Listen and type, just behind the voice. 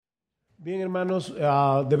Bien, hermanos,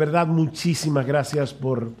 de verdad muchísimas gracias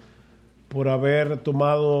por haber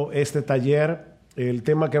tomado este taller. El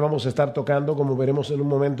tema que vamos a estar tocando, como veremos en un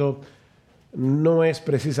momento, no es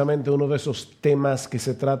precisamente uno de esos temas que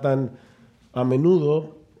se tratan a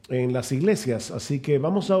menudo en las iglesias. Así que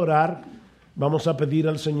vamos a orar, vamos a pedir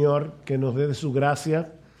al Señor que nos dé de su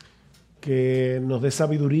gracia, que nos dé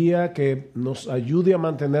sabiduría, que nos ayude a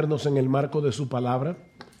mantenernos en el marco de su palabra.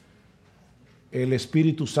 El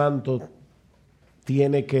Espíritu Santo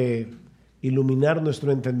tiene que iluminar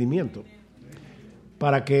nuestro entendimiento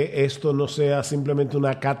para que esto no sea simplemente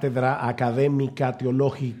una cátedra académica,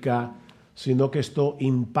 teológica, sino que esto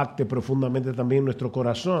impacte profundamente también nuestro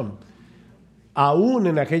corazón. Aún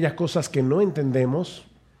en aquellas cosas que no entendemos,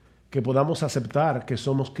 que podamos aceptar que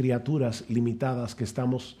somos criaturas limitadas, que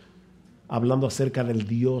estamos hablando acerca del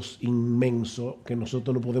Dios inmenso que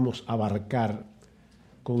nosotros no podemos abarcar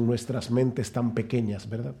con nuestras mentes tan pequeñas,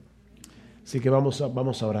 ¿verdad? Así que vamos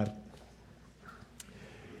a orar.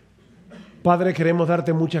 Padre, queremos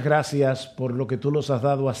darte muchas gracias por lo que tú nos has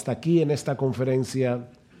dado hasta aquí en esta conferencia.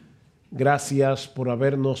 Gracias por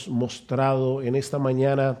habernos mostrado en esta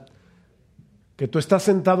mañana que tú estás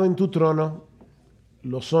sentado en tu trono.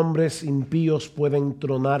 Los hombres impíos pueden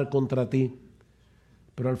tronar contra ti,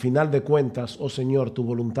 pero al final de cuentas, oh Señor, tu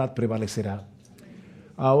voluntad prevalecerá.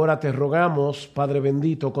 Ahora te rogamos, Padre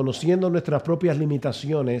bendito, conociendo nuestras propias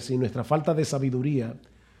limitaciones y nuestra falta de sabiduría,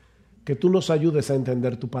 que tú nos ayudes a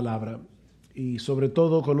entender tu palabra. Y sobre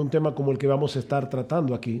todo con un tema como el que vamos a estar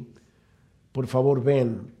tratando aquí, por favor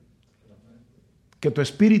ven, que tu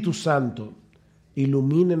Espíritu Santo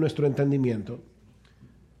ilumine nuestro entendimiento.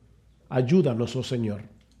 Ayúdanos, oh Señor,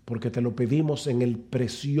 porque te lo pedimos en el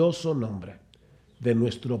precioso nombre de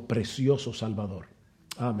nuestro precioso Salvador.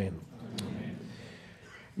 Amén.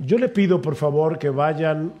 Yo le pido, por favor, que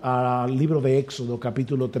vayan al libro de Éxodo,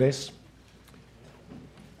 capítulo 3.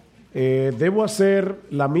 Debo hacer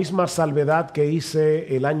la misma salvedad que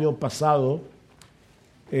hice el año pasado.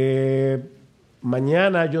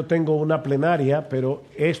 Mañana yo tengo una plenaria, pero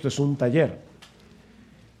esto es un taller.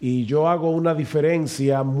 Y yo hago una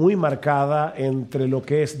diferencia muy marcada entre lo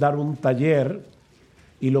que es dar un taller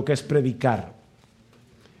y lo que es predicar.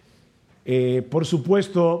 Por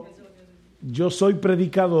supuesto, yo soy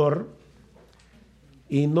predicador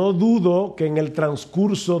y no dudo que en el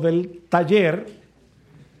transcurso del taller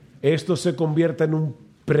esto se convierta en un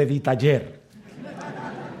preditaller.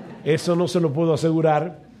 Eso no se lo puedo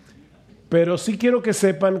asegurar, pero sí quiero que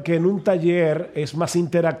sepan que en un taller es más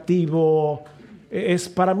interactivo.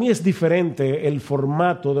 Para mí es diferente el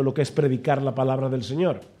formato de lo que es predicar la palabra del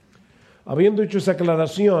Señor. Habiendo hecho esa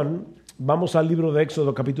aclaración, vamos al libro de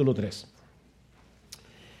Éxodo capítulo 3.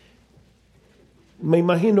 Me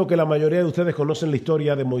imagino que la mayoría de ustedes conocen la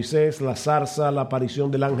historia de Moisés, la zarza, la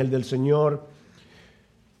aparición del ángel del Señor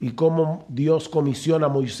y cómo Dios comisiona a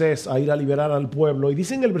Moisés a ir a liberar al pueblo. Y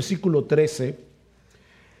dice en el versículo 13,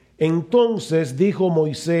 entonces dijo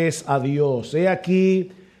Moisés a Dios, he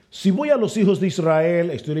aquí, si voy a los hijos de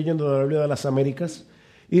Israel, estoy leyendo de la Biblia de las Américas,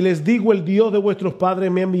 y les digo, el Dios de vuestros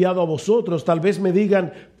padres me ha enviado a vosotros, tal vez me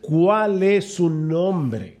digan, ¿cuál es su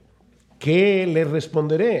nombre? ¿Qué les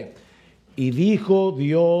responderé? Y dijo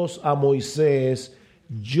Dios a Moisés,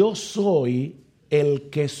 yo soy el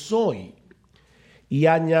que soy. Y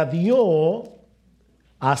añadió,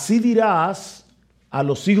 así dirás a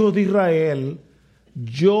los hijos de Israel,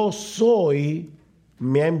 yo soy,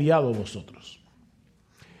 me ha enviado a vosotros.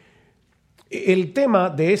 El tema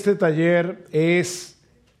de este taller es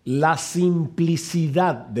la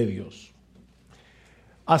simplicidad de Dios.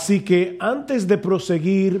 Así que antes de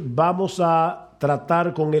proseguir, vamos a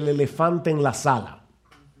tratar con el elefante en la sala.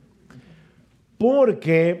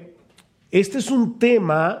 Porque este es un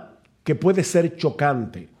tema que puede ser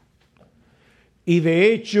chocante. Y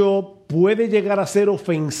de hecho puede llegar a ser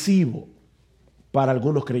ofensivo para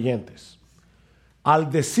algunos creyentes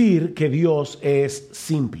al decir que Dios es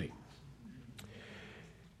simple.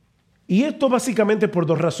 Y esto básicamente por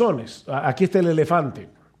dos razones. Aquí está el elefante.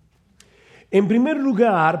 En primer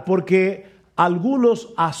lugar, porque algunos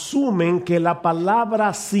asumen que la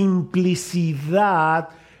palabra simplicidad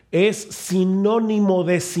es sinónimo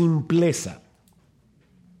de simpleza.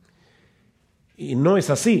 Y no es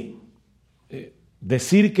así.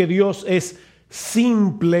 Decir que Dios es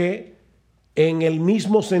simple en el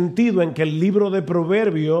mismo sentido en que el libro de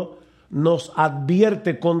Proverbios nos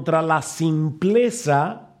advierte contra la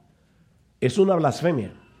simpleza es una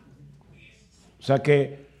blasfemia. O sea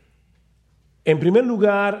que, en primer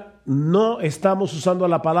lugar, no estamos usando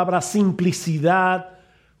la palabra simplicidad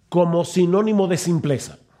como sinónimo de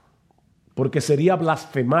simpleza, porque sería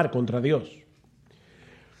blasfemar contra Dios.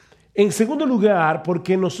 En segundo lugar,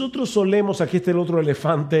 porque nosotros solemos, aquí está el otro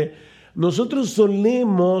elefante, nosotros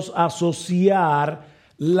solemos asociar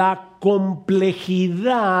la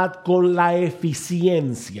complejidad con la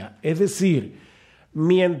eficiencia. Es decir,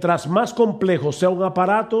 mientras más complejo sea un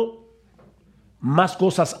aparato, más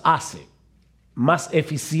cosas hace, más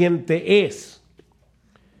eficiente es.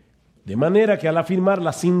 De manera que al afirmar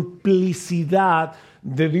la simplicidad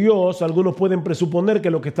de Dios, algunos pueden presuponer que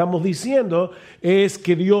lo que estamos diciendo es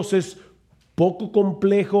que Dios es poco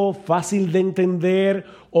complejo, fácil de entender,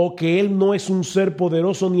 o que Él no es un ser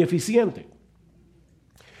poderoso ni eficiente.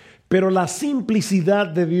 Pero la simplicidad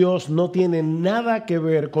de Dios no tiene nada que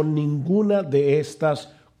ver con ninguna de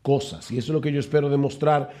estas cosas. Y eso es lo que yo espero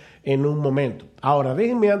demostrar en un momento. Ahora,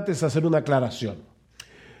 déjenme antes hacer una aclaración.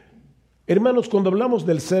 Hermanos, cuando hablamos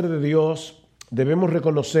del ser de Dios, debemos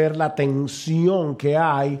reconocer la tensión que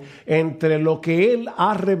hay entre lo que Él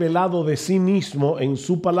ha revelado de sí mismo en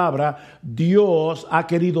su palabra. Dios ha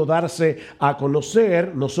querido darse a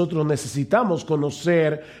conocer. Nosotros necesitamos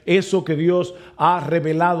conocer eso que Dios ha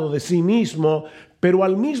revelado de sí mismo, pero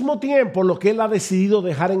al mismo tiempo lo que Él ha decidido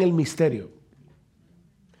dejar en el misterio.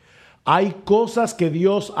 Hay cosas que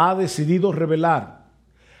Dios ha decidido revelar.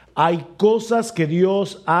 Hay cosas que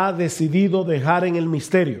Dios ha decidido dejar en el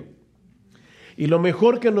misterio. Y lo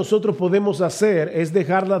mejor que nosotros podemos hacer es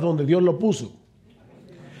dejarlas donde Dios lo puso.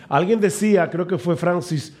 Alguien decía, creo que fue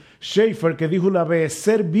Francis Schaeffer, que dijo una vez,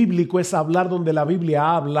 ser bíblico es hablar donde la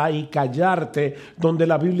Biblia habla y callarte donde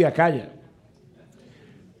la Biblia calla.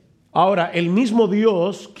 Ahora, el mismo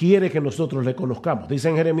Dios quiere que nosotros le conozcamos. Dice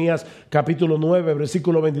en Jeremías capítulo 9,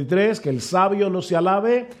 versículo 23, que el sabio no se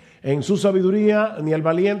alabe en su sabiduría, ni el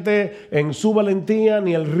valiente en su valentía,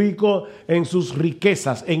 ni el rico en sus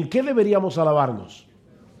riquezas. ¿En qué deberíamos alabarnos?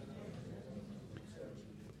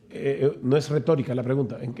 No es retórica la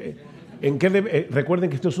pregunta.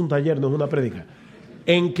 Recuerden que esto es un taller, no es una prédica.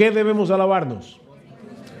 ¿En qué debemos alabarnos?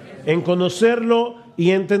 En conocerlo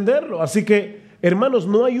y entenderlo. Así que, hermanos,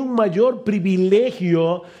 no hay un mayor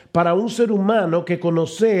privilegio para un ser humano que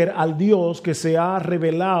conocer al Dios que se ha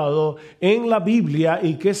revelado en la Biblia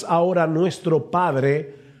y que es ahora nuestro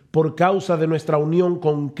Padre por causa de nuestra unión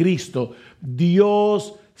con Cristo.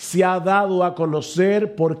 Dios se ha dado a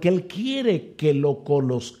conocer porque Él quiere que lo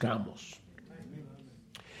conozcamos.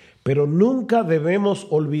 Pero nunca debemos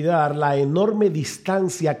olvidar la enorme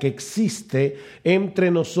distancia que existe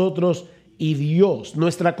entre nosotros y Dios.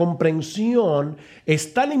 Nuestra comprensión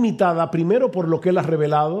está limitada primero por lo que Él ha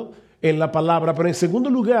revelado en la palabra, pero en segundo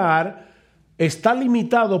lugar está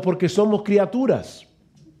limitado porque somos criaturas.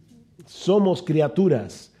 Somos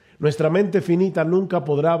criaturas. Nuestra mente finita nunca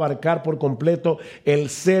podrá abarcar por completo el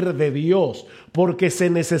ser de Dios, porque se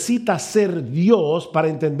necesita ser Dios para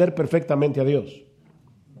entender perfectamente a Dios.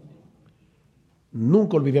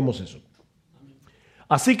 Nunca olvidemos eso.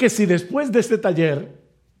 Así que si después de este taller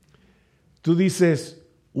tú dices,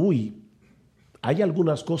 uy, hay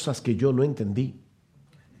algunas cosas que yo no entendí.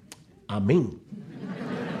 Amén.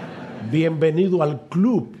 Bienvenido al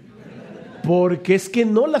club, porque es que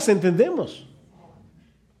no las entendemos.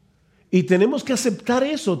 Y tenemos que aceptar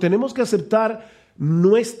eso, tenemos que aceptar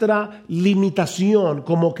nuestra limitación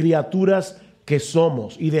como criaturas que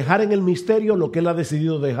somos y dejar en el misterio lo que Él ha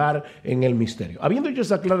decidido dejar en el misterio. Habiendo hecho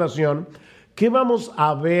esa aclaración, ¿qué vamos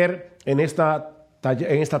a ver en esta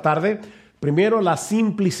tarde? Primero, la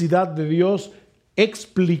simplicidad de Dios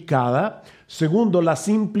explicada. Segundo, la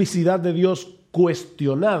simplicidad de Dios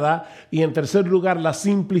cuestionada. Y en tercer lugar, la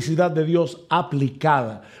simplicidad de Dios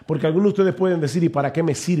aplicada. Porque algunos de ustedes pueden decir, ¿y para qué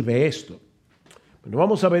me sirve esto? Bueno,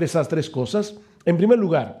 vamos a ver esas tres cosas. En primer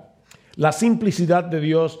lugar, la simplicidad de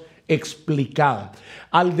Dios explicada.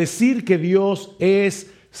 Al decir que Dios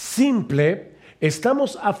es simple,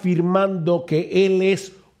 estamos afirmando que Él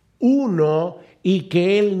es uno y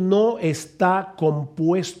que Él no está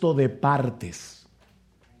compuesto de partes.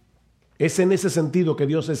 Es en ese sentido que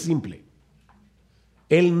Dios es simple.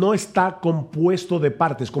 Él no está compuesto de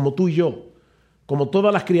partes, como tú y yo, como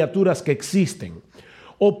todas las criaturas que existen.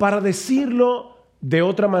 O para decirlo de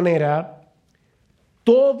otra manera,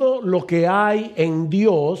 todo lo que hay en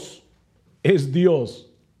Dios es Dios.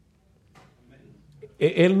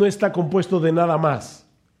 Él no está compuesto de nada más.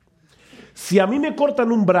 Si a mí me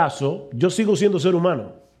cortan un brazo, yo sigo siendo ser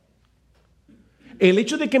humano. El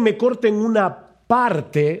hecho de que me corten una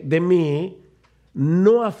parte de mí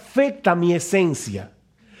no afecta mi esencia.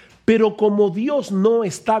 Pero como Dios no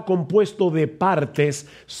está compuesto de partes,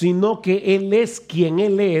 sino que Él es quien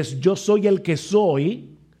Él es, yo soy el que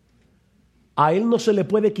soy, a Él no se le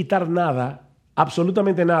puede quitar nada,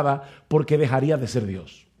 absolutamente nada, porque dejaría de ser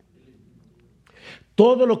Dios.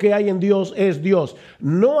 Todo lo que hay en Dios es Dios.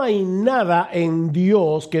 No hay nada en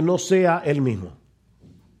Dios que no sea Él mismo.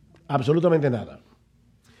 Absolutamente nada.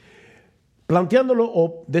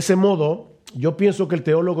 Planteándolo de ese modo, yo pienso que el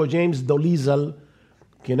teólogo James Dolezal,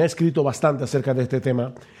 quien ha escrito bastante acerca de este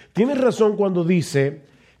tema, tiene razón cuando dice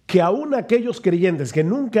que aún aquellos creyentes que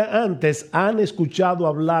nunca antes han escuchado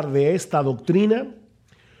hablar de esta doctrina,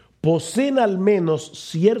 poseen al menos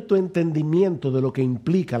cierto entendimiento de lo que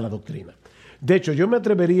implica la doctrina. De hecho, yo me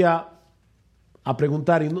atrevería a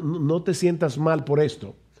preguntar, y no te sientas mal por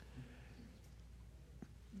esto,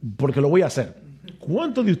 porque lo voy a hacer.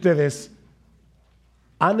 ¿Cuántos de ustedes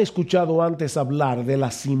han escuchado antes hablar de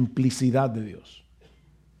la simplicidad de Dios?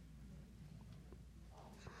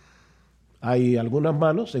 Hay algunas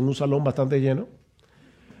manos en un salón bastante lleno.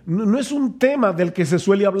 No es un tema del que se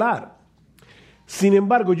suele hablar. Sin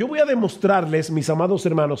embargo, yo voy a demostrarles, mis amados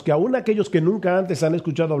hermanos, que aún aquellos que nunca antes han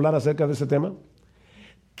escuchado hablar acerca de ese tema,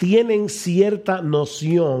 tienen cierta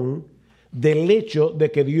noción del hecho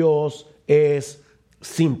de que Dios es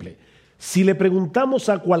simple. Si le preguntamos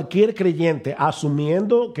a cualquier creyente,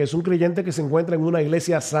 asumiendo que es un creyente que se encuentra en una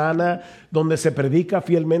iglesia sana, donde se predica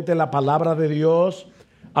fielmente la palabra de Dios,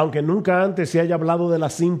 aunque nunca antes se haya hablado de la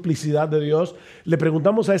simplicidad de Dios, le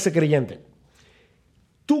preguntamos a ese creyente,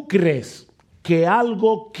 ¿tú crees que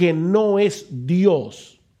algo que no es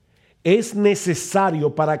Dios es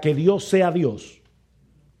necesario para que Dios sea Dios?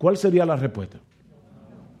 ¿Cuál sería la respuesta?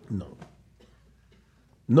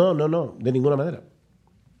 No, de ninguna manera.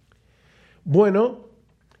 Bueno,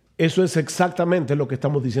 eso es exactamente lo que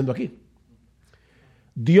estamos diciendo aquí.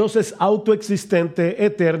 Dios es autoexistente,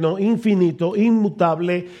 eterno, infinito,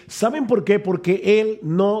 inmutable. ¿Saben por qué? Porque Él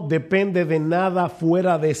no depende de nada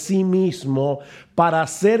fuera de sí mismo para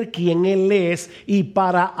ser quien Él es y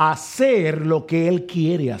para hacer lo que Él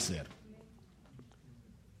quiere hacer.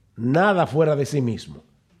 Nada fuera de sí mismo.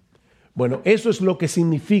 Bueno, eso es lo que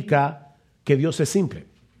significa que Dios es simple.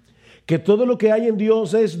 Que todo lo que hay en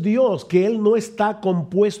Dios es Dios, que Él no está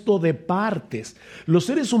compuesto de partes. Los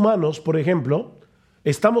seres humanos, por ejemplo,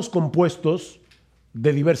 estamos compuestos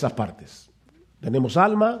de diversas partes. Tenemos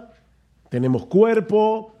alma, tenemos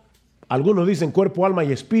cuerpo, algunos dicen cuerpo, alma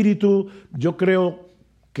y espíritu. Yo creo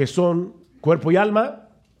que son cuerpo y alma.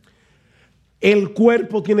 El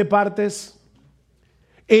cuerpo tiene partes,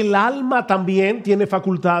 el alma también tiene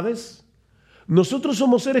facultades. Nosotros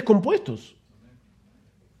somos seres compuestos,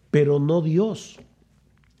 pero no Dios,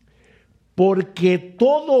 porque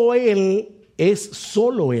todo Él es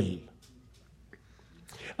solo Él.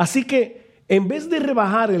 Así que en vez de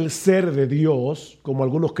rebajar el ser de Dios, como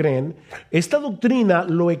algunos creen, esta doctrina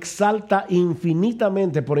lo exalta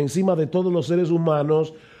infinitamente por encima de todos los seres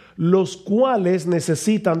humanos, los cuales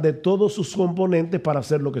necesitan de todos sus componentes para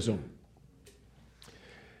ser lo que son.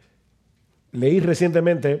 Leí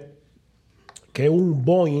recientemente que un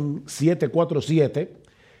Boeing 747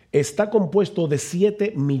 está compuesto de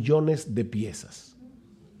 7 millones de piezas.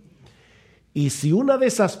 Y si una de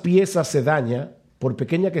esas piezas se daña, por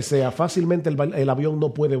pequeña que sea, fácilmente el avión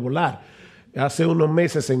no puede volar. Hace unos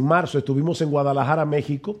meses, en marzo, estuvimos en Guadalajara,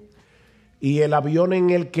 México, y el avión en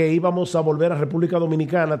el que íbamos a volver a República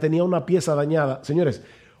Dominicana tenía una pieza dañada. Señores,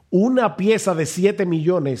 una pieza de 7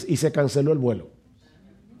 millones y se canceló el vuelo.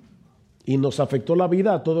 Y nos afectó la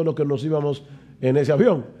vida a todos los que nos íbamos en ese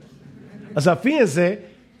avión. O sea, fíjense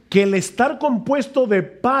que el estar compuesto de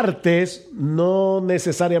partes no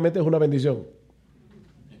necesariamente es una bendición.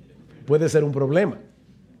 Puede ser un problema.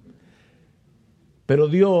 Pero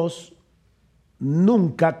Dios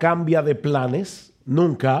nunca cambia de planes,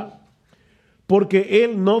 nunca, porque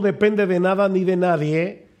Él no depende de nada ni de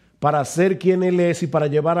nadie para ser quien Él es y para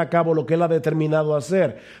llevar a cabo lo que Él ha determinado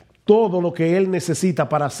hacer. Todo lo que Él necesita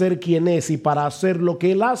para ser quien es y para hacer lo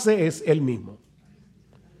que Él hace es Él mismo.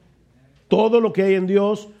 Todo lo que hay en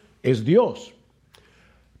Dios es Dios.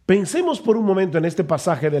 Pensemos por un momento en este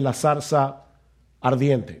pasaje de la zarza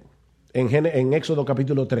ardiente, en Éxodo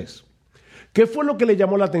capítulo 3. ¿Qué fue lo que le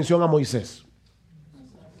llamó la atención a Moisés?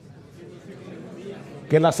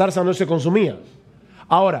 Que la zarza no se consumía.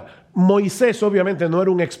 Ahora, Moisés obviamente no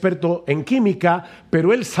era un experto en química,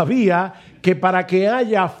 pero él sabía que para que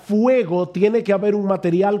haya fuego tiene que haber un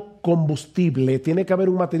material combustible, tiene que haber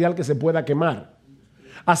un material que se pueda quemar.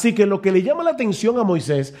 Así que lo que le llama la atención a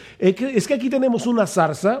Moisés es que aquí tenemos una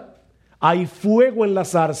zarza, hay fuego en la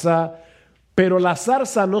zarza, pero la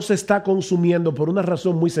zarza no se está consumiendo por una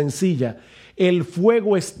razón muy sencilla. El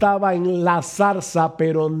fuego estaba en la zarza,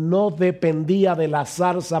 pero no dependía de la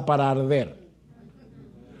zarza para arder.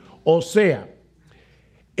 O sea,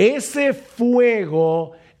 ese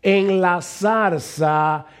fuego en la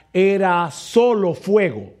zarza era solo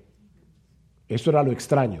fuego. Eso era lo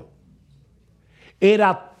extraño.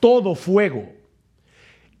 Era todo fuego.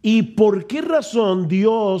 ¿Y por qué razón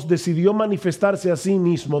Dios decidió manifestarse a sí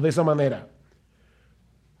mismo de esa manera?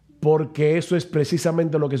 Porque eso es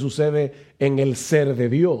precisamente lo que sucede en el ser de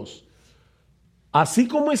Dios. Así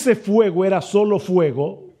como ese fuego era solo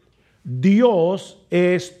fuego, Dios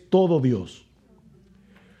es todo Dios.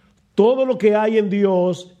 Todo lo que hay en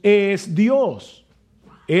Dios es Dios.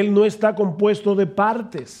 Él no está compuesto de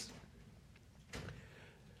partes.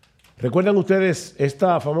 ¿Recuerdan ustedes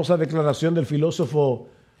esta famosa declaración del filósofo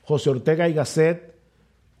José Ortega y Gasset?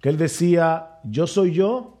 Que él decía, yo soy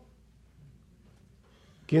yo.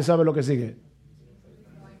 ¿Quién sabe lo que sigue?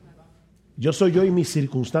 Yo soy yo y mis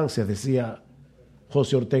circunstancias, decía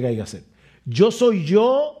José Ortega y Gasset. Yo soy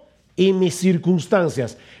yo y mis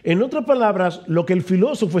circunstancias. En otras palabras, lo que el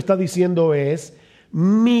filósofo está diciendo es,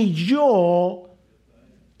 mi yo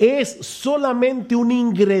es solamente un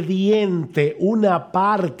ingrediente, una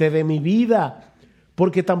parte de mi vida,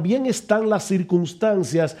 porque también están las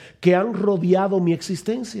circunstancias que han rodeado mi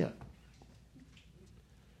existencia.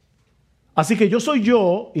 Así que yo soy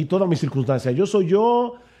yo y todas mis circunstancias. Yo soy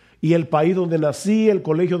yo y el país donde nací, el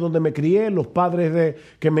colegio donde me crié, los padres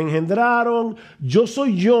que me engendraron. Yo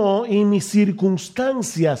soy yo y mis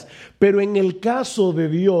circunstancias. Pero en el caso de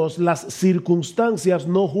Dios, las circunstancias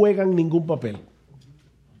no juegan ningún papel.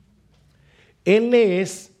 Él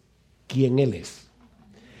es quien Él es.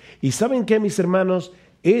 ¿Y saben qué, mis hermanos?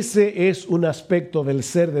 Ese es un aspecto del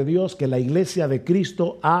ser de Dios que la Iglesia de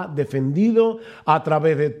Cristo ha defendido a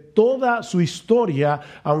través de toda su historia,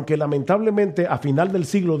 aunque lamentablemente a final del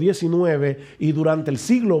siglo XIX y durante el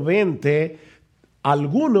siglo XX,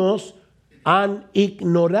 algunos han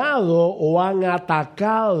ignorado o han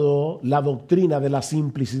atacado la doctrina de la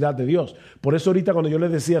simplicidad de Dios. Por eso ahorita cuando yo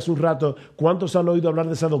les decía hace un rato, ¿cuántos han oído hablar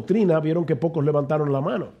de esa doctrina? Vieron que pocos levantaron la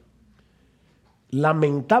mano.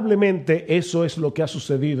 Lamentablemente eso es lo que ha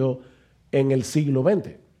sucedido en el siglo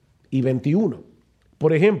XX y XXI.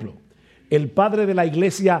 Por ejemplo, el padre de la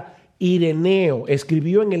iglesia Ireneo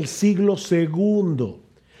escribió en el siglo II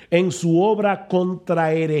en su obra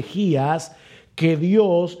Contra herejías que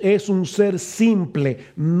Dios es un ser simple,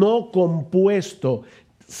 no compuesto,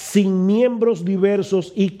 sin miembros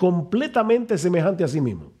diversos y completamente semejante a sí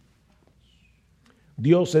mismo.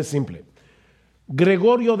 Dios es simple.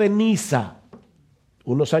 Gregorio de Niza,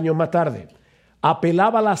 unos años más tarde,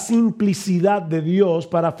 apelaba a la simplicidad de Dios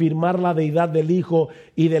para afirmar la deidad del Hijo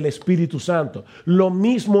y del Espíritu Santo. Lo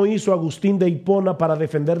mismo hizo Agustín de Hipona para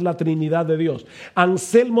defender la Trinidad de Dios.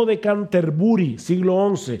 Anselmo de Canterbury,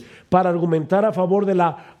 siglo XI, para argumentar a favor de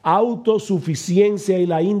la autosuficiencia y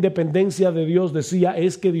la independencia de Dios, decía,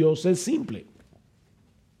 es que Dios es simple.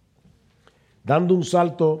 Dando un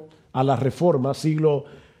salto a la Reforma, siglo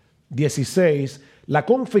XVI, la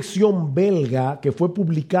Confesión belga, que fue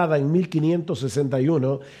publicada en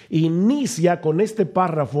 1561, inicia con este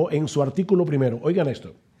párrafo en su artículo primero. Oigan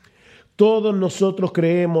esto. Todos nosotros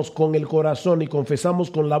creemos con el corazón y confesamos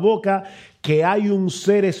con la boca que hay un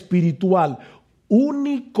ser espiritual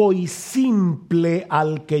único y simple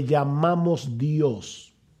al que llamamos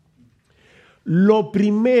Dios. Lo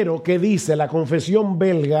primero que dice la Confesión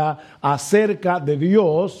belga acerca de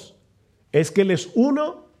Dios es que Él es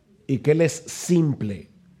uno y que Él es simple.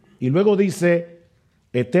 Y luego dice,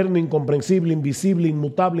 eterno, incomprensible, invisible,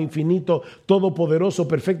 inmutable, infinito, todopoderoso,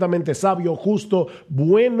 perfectamente sabio, justo,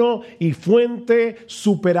 bueno y fuente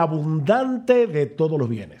superabundante de todos los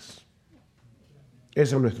bienes.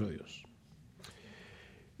 Ese es nuestro Dios.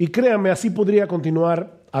 Y créanme, así podría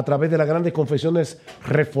continuar a través de las grandes confesiones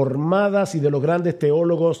reformadas y de los grandes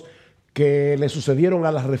teólogos que le sucedieron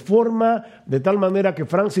a la Reforma, de tal manera que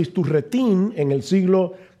Francis Turretin en el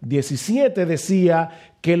siglo XVII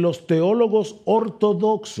decía que los teólogos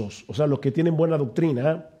ortodoxos, o sea, los que tienen buena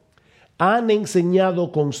doctrina, han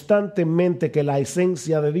enseñado constantemente que la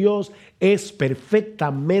esencia de Dios es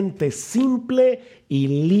perfectamente simple y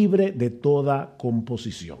libre de toda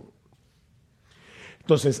composición.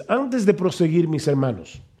 Entonces, antes de proseguir, mis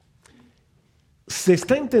hermanos, ¿se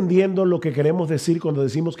está entendiendo lo que queremos decir cuando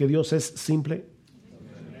decimos que Dios es simple?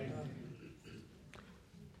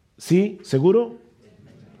 ¿Sí? ¿Seguro?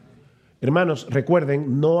 Hermanos,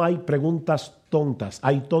 recuerden, no hay preguntas tontas,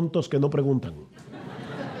 hay tontos que no preguntan.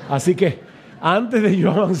 Así que, antes de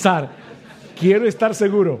yo avanzar, quiero estar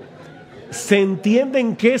seguro. ¿Se entiende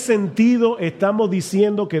en qué sentido estamos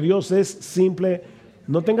diciendo que Dios es simple?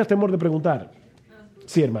 No tengas temor de preguntar.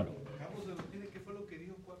 Sí, hermano.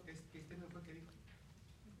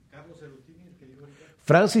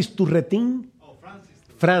 Francis Turretin.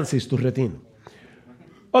 Francis Turretin.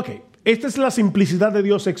 Ok, Esta es la simplicidad de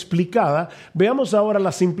Dios explicada. Veamos ahora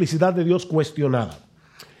la simplicidad de Dios cuestionada.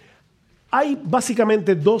 Hay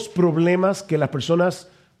básicamente dos problemas que las personas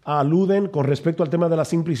aluden con respecto al tema de la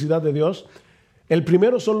simplicidad de Dios. El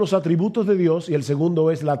primero son los atributos de Dios y el segundo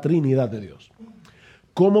es la Trinidad de Dios.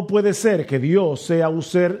 ¿Cómo puede ser que Dios sea un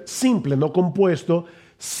ser simple, no compuesto,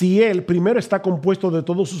 si Él primero está compuesto de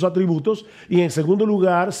todos sus atributos y en segundo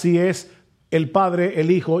lugar si es el Padre,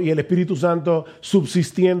 el Hijo y el Espíritu Santo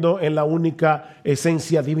subsistiendo en la única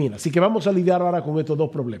esencia divina? Así que vamos a lidiar ahora con estos dos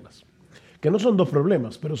problemas, que no son dos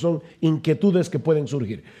problemas, pero son inquietudes que pueden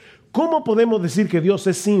surgir. ¿Cómo podemos decir que Dios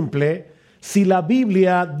es simple si la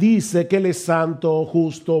Biblia dice que Él es santo,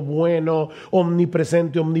 justo, bueno,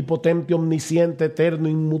 omnipresente, omnipotente, omnisciente, eterno,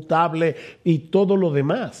 inmutable y todo lo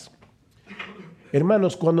demás?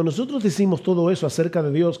 Hermanos, cuando nosotros decimos todo eso acerca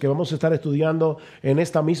de Dios que vamos a estar estudiando en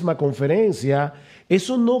esta misma conferencia,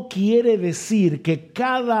 eso no quiere decir que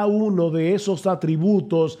cada uno de esos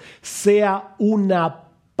atributos sea una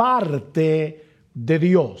parte de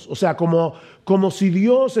Dios. O sea, como si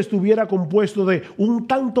Dios estuviera compuesto de un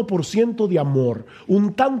tanto por ciento de amor,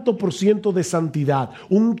 un tanto por ciento de santidad,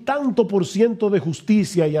 un tanto por ciento de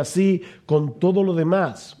justicia y así con todo lo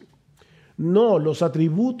demás. No, los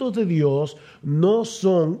atributos de Dios no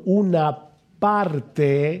son una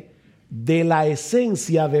parte de la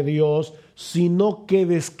esencia de Dios, sino que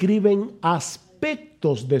describen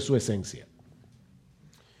aspectos de su esencia.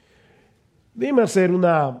 Déjame hacer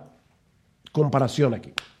una comparación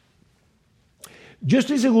aquí. Yo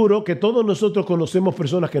estoy seguro que todos nosotros conocemos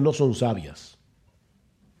personas que no son sabias.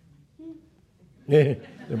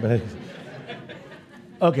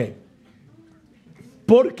 Ok.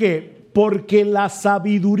 ¿Por qué? Porque la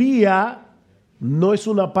sabiduría no es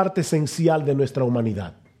una parte esencial de nuestra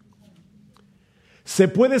humanidad. Se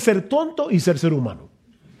puede ser tonto y ser humano.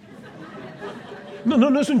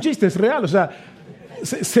 No es un chiste, es real. O sea,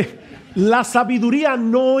 la sabiduría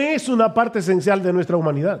no es una parte esencial de nuestra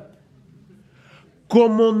humanidad.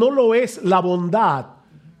 Como no lo es la bondad.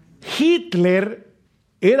 Hitler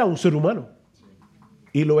era un ser humano.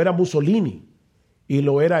 Y lo era Mussolini. Y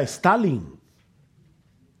lo era Stalin.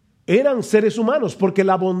 Eran seres humanos porque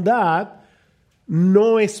la bondad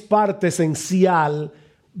no es parte esencial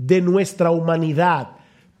de nuestra humanidad.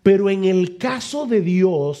 Pero en el caso de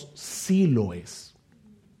Dios sí lo es.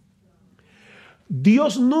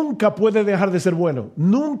 Dios nunca puede dejar de ser bueno.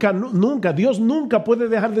 Nunca. Dios nunca puede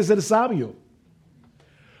dejar de ser sabio.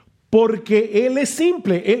 Porque Él es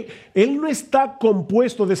simple. Él no está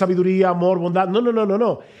compuesto de sabiduría, amor, bondad.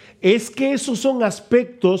 No. Es que esos son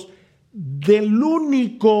aspectos del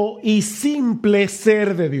único y simple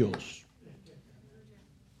ser de Dios.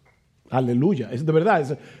 Aleluya. Es de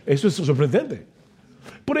verdad. Eso es sorprendente.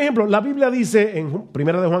 Por ejemplo, la Biblia dice en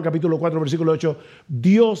 1 de Juan capítulo 4 versículo 8,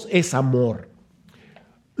 Dios es amor.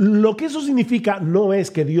 Lo que eso significa no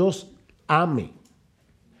es que Dios ame.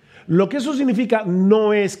 Lo que eso significa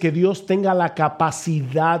no es que Dios tenga la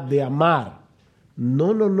capacidad de amar.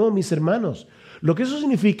 No, mis hermanos. Lo que eso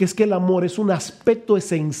significa es que el amor es un aspecto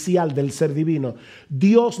esencial del ser divino.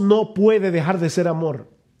 Dios no puede dejar de ser amor.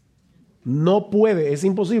 No puede, es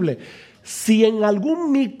imposible. Si en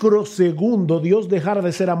algún microsegundo Dios dejara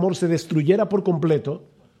de ser amor, se destruyera por completo,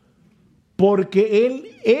 porque Él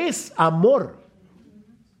es amor.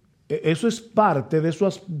 Eso es parte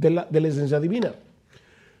de la esencia divina.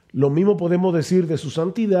 Lo mismo podemos decir de su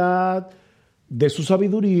santidad, de su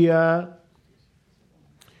sabiduría.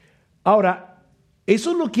 Ahora,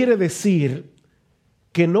 eso no quiere decir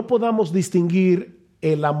que no podamos distinguir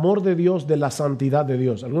el amor de Dios de la santidad de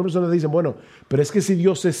Dios. Algunas personas dicen, bueno, pero es que si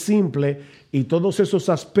Dios es simple y todos esos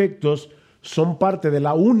aspectos son parte de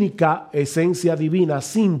la única esencia divina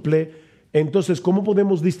simple, entonces, ¿cómo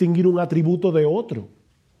podemos distinguir un atributo de otro?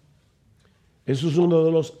 Eso es uno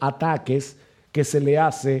de los ataques que se le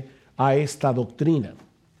hace a esta doctrina.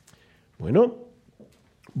 Bueno,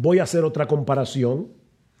 voy a hacer otra comparación,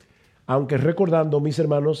 aunque recordando, mis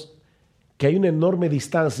hermanos, que hay una enorme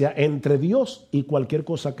distancia entre Dios y cualquier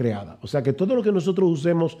cosa creada. O sea que todo lo que nosotros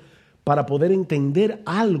usemos para poder entender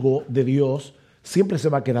algo de Dios siempre se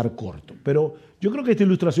va a quedar corto. Pero yo creo que esta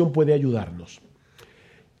ilustración puede ayudarnos.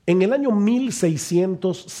 En el año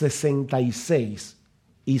 1666,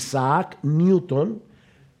 Isaac Newton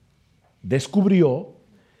descubrió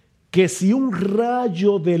que si un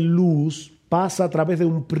rayo de luz pasa a través de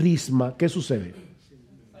un prisma, ¿qué sucede?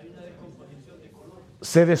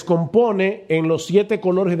 Se descompone en los 7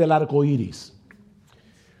 colores del arco iris.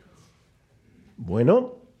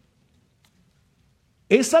 Bueno,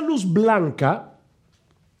 esa luz blanca,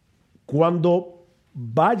 cuando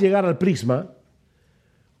va a llegar al prisma,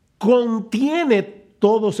 contiene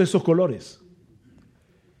todos esos colores.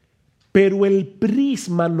 Pero el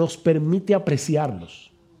prisma nos permite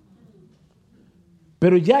apreciarlos.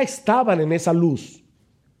 Pero ya estaban en esa luz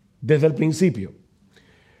desde el principio.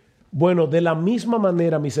 Bueno, de la misma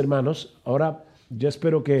manera, mis hermanos, ahora yo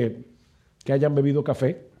espero que hayan bebido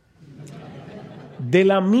café. De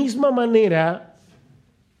la misma manera,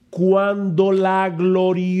 cuando la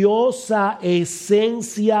gloriosa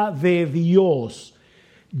esencia de Dios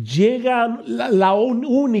llega, la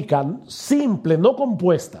única, simple, no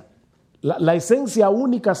compuesta, la esencia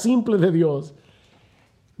única, simple de Dios,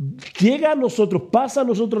 llega a nosotros, pasa a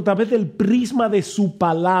nosotros a través del prisma de su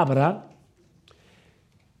palabra,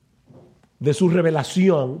 de su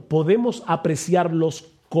revelación, podemos apreciar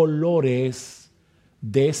los colores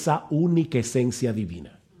de esa única esencia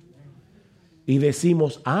divina. Y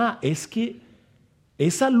decimos, es que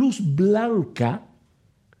esa luz blanca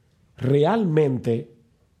realmente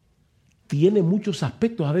tiene muchos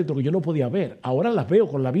aspectos adentro que yo no podía ver. Ahora las veo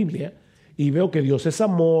con la Biblia y veo que Dios es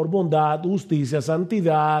amor, bondad, justicia,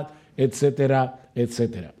 santidad, etcétera,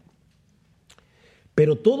 etcétera.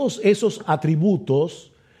 Pero todos esos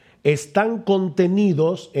atributos están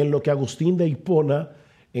contenidos en lo que Agustín de Hipona,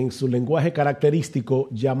 en su lenguaje característico,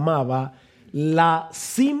 llamaba la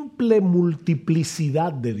simple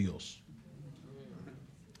multiplicidad de Dios.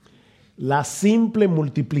 La simple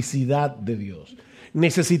multiplicidad de Dios.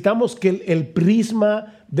 Necesitamos que el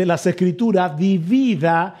prisma de las Escrituras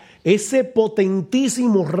divida ese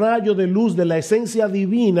potentísimo rayo de luz de la esencia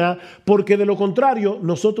divina, porque de lo contrario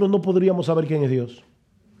nosotros no podríamos saber quién es Dios.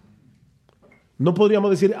 No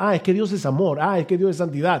podríamos decir, es que Dios es amor, es que Dios es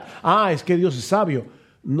santidad, es que Dios es sabio.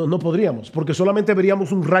 No podríamos, porque solamente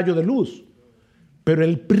veríamos un rayo de luz. Pero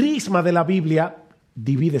el prisma de la Biblia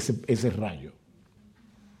divide ese rayo.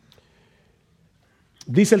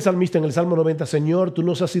 Dice el salmista en el Salmo 90, Señor, tú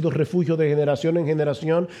nos has sido refugio de generación en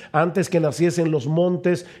generación, antes que naciesen los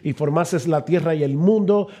montes y formases la tierra y el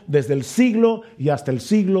mundo, desde el siglo y hasta el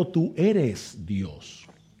siglo, tú eres Dios.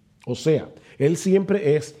 O sea, Él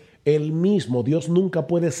siempre es el mismo. Dios nunca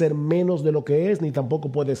puede ser menos de lo que es, ni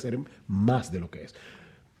tampoco puede ser más de lo que es.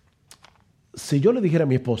 Si yo le dijera a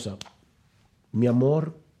mi esposa, mi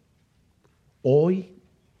amor, hoy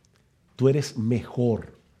tú eres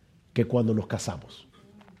mejor que cuando nos casamos,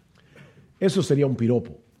 eso sería un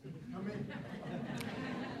piropo.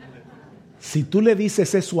 Si tú le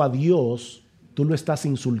dices eso a Dios, tú lo estás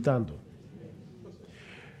insultando.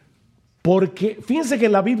 Porque fíjense que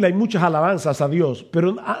en la Biblia hay muchas alabanzas a Dios,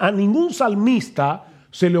 pero a ningún salmista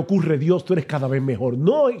se le ocurre, Dios, tú eres cada vez mejor.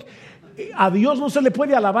 No, a Dios no se le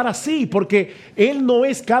puede alabar así, porque Él no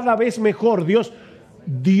es cada vez mejor.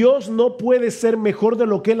 Dios no puede ser mejor de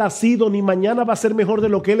lo que Él ha sido, ni mañana va a ser mejor de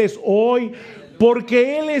lo que Él es hoy,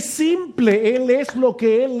 porque Él es simple, Él es lo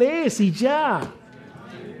que Él es y ya.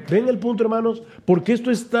 ¿Ven el punto, hermanos? ¿Por qué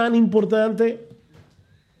esto es tan importante?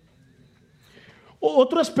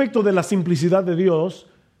 Otro aspecto de la simplicidad de Dios,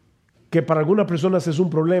 que para algunas personas es un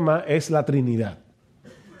problema, es la Trinidad.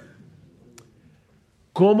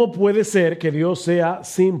 ¿Cómo puede ser que Dios sea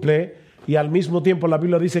simple y al mismo tiempo la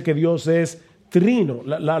Biblia dice que Dios es trino?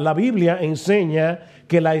 La Biblia enseña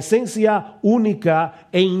que la esencia única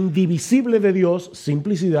e indivisible de Dios,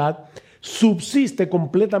 simplicidad, subsiste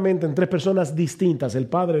completamente en tres personas distintas, el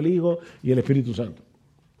Padre, el Hijo y el Espíritu Santo.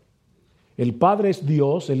 El Padre es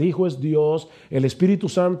Dios, el Hijo es Dios, el Espíritu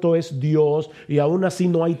Santo es Dios, y aún así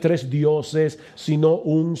no hay tres dioses, sino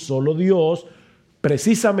un solo Dios,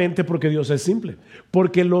 precisamente porque Dios es simple.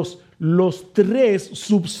 Porque los tres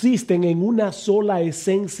subsisten en una sola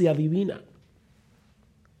esencia divina.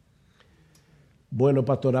 Bueno,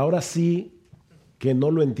 pastor, ahora sí que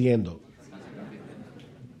no lo entiendo.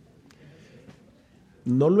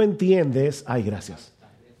 No lo entiendes, gracias.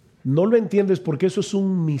 No lo entiendes porque eso es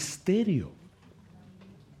un misterio.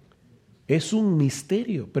 Es un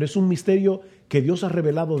misterio, pero es un misterio que Dios ha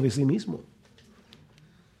revelado de sí mismo.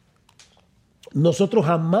 Nosotros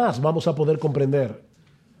jamás vamos a poder comprender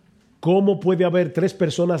cómo puede haber tres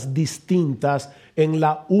personas distintas en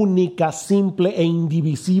la única, simple e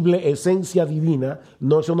indivisible esencia divina.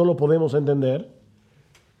 No, eso no lo podemos entender.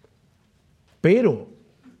 Pero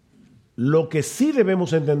lo que sí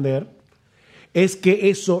debemos entender es que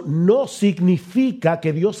eso no significa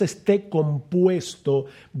que Dios esté compuesto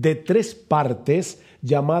de tres partes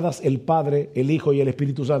llamadas el Padre, el Hijo y el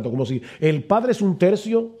Espíritu Santo. Como si el Padre es un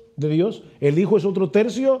tercio de Dios, el Hijo es otro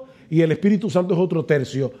tercio y el Espíritu Santo es otro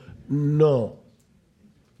tercio. No.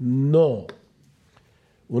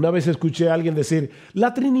 Una vez escuché a alguien decir,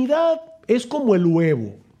 la Trinidad es como el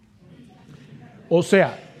huevo. O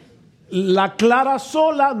sea, la clara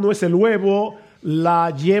sola no es el huevo,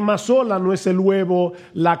 la yema sola no es el huevo,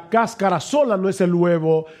 la cáscara sola no es el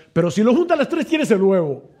huevo, pero si lo juntas las tres tienes el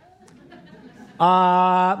huevo.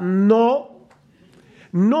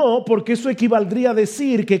 No, porque eso equivaldría a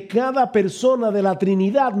decir que cada persona de la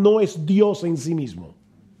Trinidad no es Dios en sí mismo.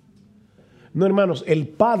 No, hermanos, el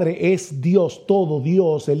Padre es Dios, todo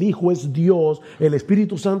Dios, el Hijo es Dios, el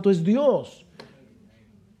Espíritu Santo es Dios.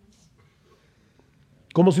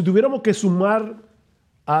 Como si tuviéramos que sumar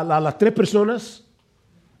a las tres personas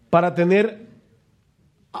para tener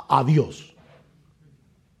a Dios.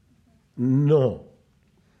 No.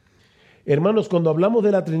 Hermanos, cuando hablamos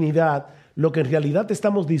de la Trinidad, lo que en realidad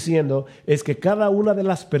estamos diciendo es que cada una de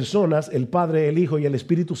las personas, el Padre, el Hijo y el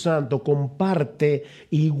Espíritu Santo, comparte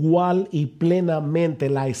igual y plenamente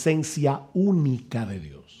la esencia única de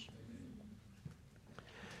Dios.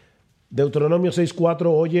 Deuteronomio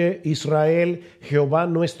 6:4, oye Israel, Jehová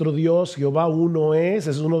nuestro Dios, Jehová uno es.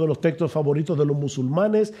 Es uno de los textos favoritos de los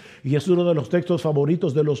musulmanes y es uno de los textos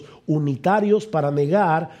favoritos de los unitarios para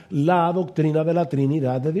negar la doctrina de la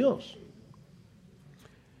Trinidad de Dios.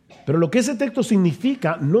 Pero lo que ese texto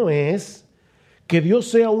significa no es que Dios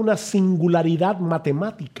sea una singularidad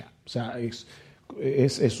matemática. O sea,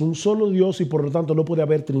 es un solo Dios y por lo tanto no puede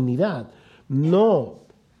haber Trinidad. No.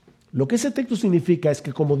 Lo que ese texto significa es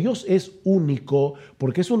que como Dios es único,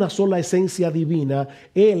 porque es una sola esencia divina,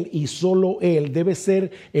 Él y solo Él debe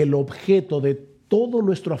ser el objeto de todo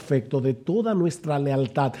nuestro afecto, de toda nuestra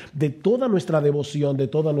lealtad, de toda nuestra devoción, de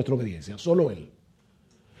toda nuestra obediencia. Solo Él.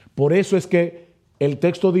 Por eso es que el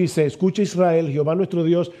texto dice, escucha Israel, Jehová nuestro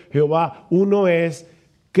Dios, Jehová uno es.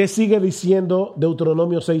 ¿Qué sigue diciendo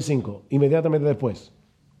Deuteronomio 6:5? Inmediatamente después.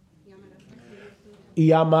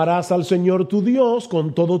 Y amarás al Señor tu Dios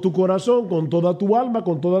con todo tu corazón, con toda tu alma,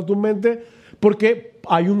 con toda tu mente, porque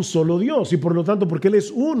hay un solo Dios y por lo tanto, porque Él es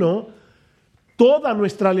uno, toda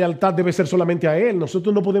nuestra lealtad debe ser solamente a Él.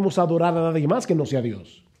 Nosotros no podemos adorar a nadie más que no sea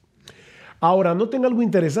Dios. Ahora, noten algo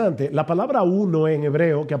interesante. La palabra uno en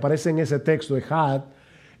hebreo que aparece en ese texto, ejad,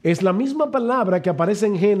 es la misma palabra que aparece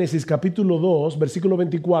en Génesis capítulo 2, versículo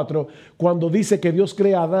 24, cuando dice que Dios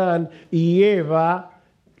crea a Adán y Eva,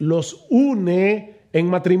 los une en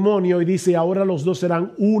matrimonio y dice, ahora los dos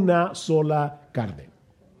serán una sola carne.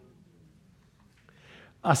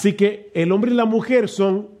 Así que el hombre y la mujer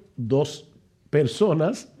son dos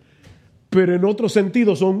personas, pero en otro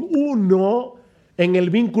sentido son uno en el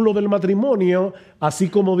vínculo del matrimonio, así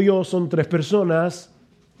como Dios son tres personas,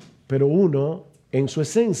 pero uno en su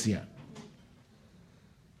esencia.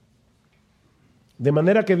 De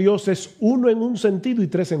manera que Dios es uno en un sentido y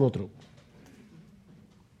tres en otro.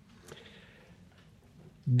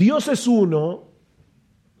 Dios es uno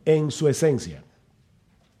en su esencia.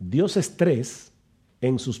 Dios es tres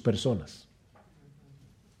en sus personas.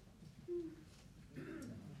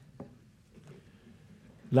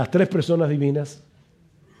 Las tres personas divinas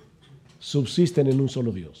subsisten en un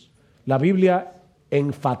solo Dios. La Biblia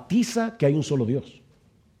enfatiza que hay un solo Dios.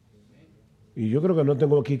 Y yo creo que no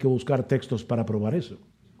tengo aquí que buscar textos para probar eso.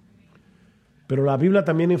 Pero la Biblia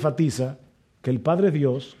también enfatiza que el Padre es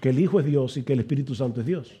Dios, que el Hijo es Dios y que el Espíritu Santo es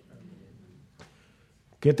Dios.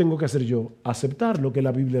 ¿Qué tengo que hacer yo? Aceptar lo que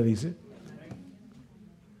la Biblia dice.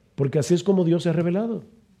 Porque así es como Dios se ha revelado.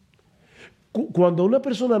 Cuando una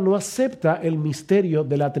persona no acepta el misterio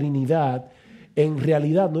de la Trinidad, en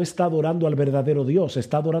realidad no está adorando al verdadero Dios,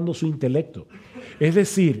 está adorando su intelecto. Es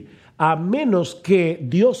decir, a menos que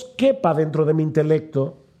Dios quepa dentro de mi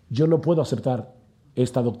intelecto, yo no puedo aceptar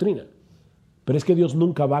esta doctrina. Pero es que Dios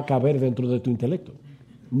nunca va a caber dentro de tu intelecto.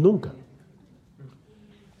 Nunca.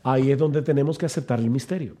 Ahí es donde tenemos que aceptar el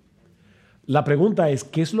misterio. La pregunta es,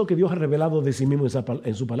 ¿qué es lo que Dios ha revelado de sí mismo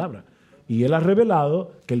en su palabra? Y Él ha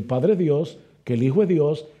revelado que el Padre es Dios, que el Hijo es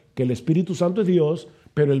Dios, que el Espíritu Santo es Dios,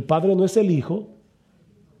 pero el Padre no es el Hijo,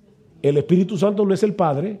 el Espíritu Santo no es el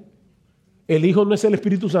Padre, el Hijo no es el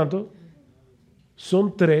Espíritu Santo.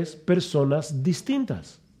 Son tres personas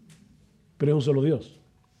distintas, pero es un solo Dios.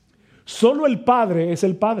 Solo el Padre es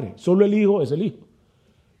el Padre, solo el Hijo es el Hijo.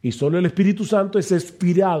 Y solo el Espíritu Santo es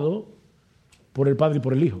inspirado por el Padre y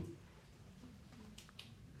por el Hijo.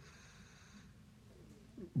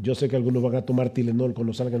 Yo sé que algunos van a tomar Tylenol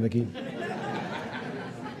cuando salgan de aquí.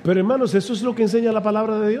 Pero hermanos, eso es lo que enseña la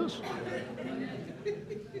palabra de Dios.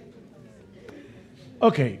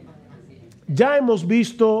 Ok, ya hemos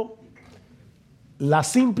visto la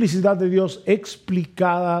simplicidad de Dios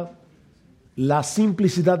explicada, la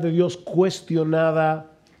simplicidad de Dios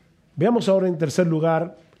cuestionada. Veamos ahora en tercer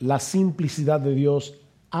lugar la simplicidad de Dios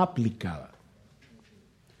aplicada.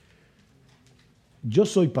 Yo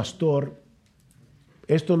soy pastor,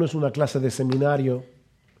 esto no es una clase de seminario.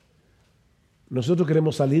 Nosotros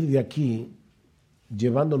queremos salir de aquí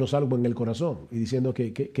llevándonos algo en el corazón y diciendo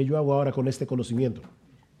 ¿qué yo hago ahora con este conocimiento?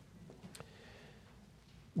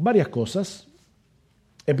 Varias cosas.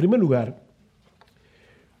 En primer lugar,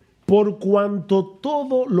 por cuanto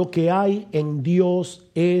todo lo que hay en Dios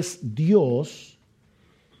es Dios,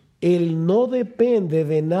 Él no depende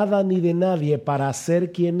de nada ni de nadie para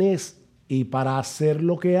ser quien es y para hacer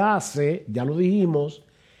lo que hace, ya lo dijimos,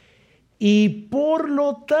 y por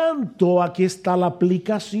lo tanto, aquí está la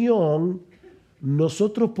aplicación,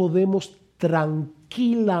 nosotros podemos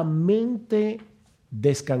tranquilamente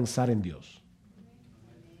descansar en Dios.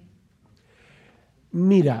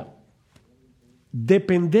 Mira,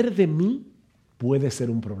 depender de mí puede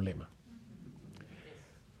ser un problema.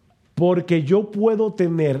 Porque yo puedo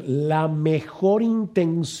tener la mejor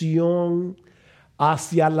intención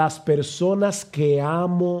hacia las personas que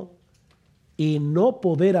amo y no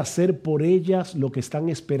poder hacer por ellas lo que están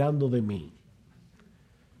esperando de mí.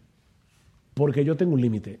 Porque yo tengo un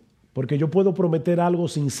límite. Porque yo puedo prometer algo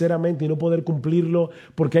sinceramente y no poder cumplirlo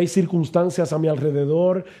porque hay circunstancias a mi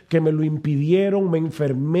alrededor que me lo impidieron, me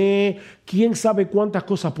enfermé, quién sabe cuántas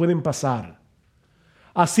cosas pueden pasar.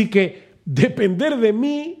 Así que depender de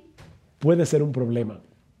mí puede ser un problema,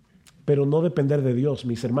 pero no depender de Dios,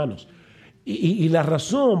 mis hermanos. Y la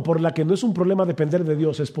razón por la que no es un problema depender de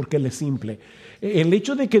Dios es porque Él es simple. El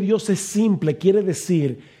hecho de que Dios es simple quiere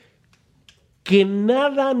decir que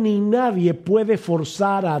nada ni nadie puede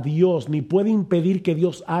forzar a Dios, ni puede impedir que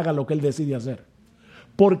Dios haga lo que Él decide hacer.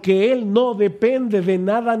 Porque Él no depende de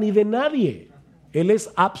nada ni de nadie. Él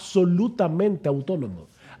es absolutamente autónomo,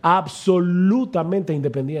 absolutamente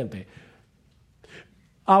independiente.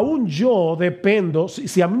 Aún yo dependo,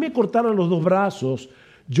 si a mí me cortaran los dos brazos,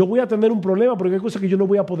 yo voy a tener un problema porque hay cosas que yo no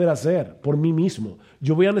voy a poder hacer por mí mismo.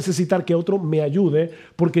 Yo voy a necesitar que otro me ayude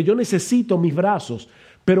porque yo necesito mis brazos.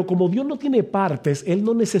 Pero como Dios no tiene partes, Él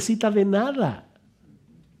no necesita de nada.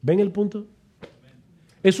 ¿Ven el punto?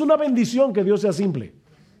 Es una bendición que Dios sea simple.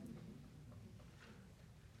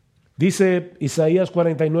 Dice Isaías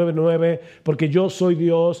 49:9, porque yo soy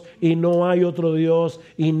Dios y no hay otro Dios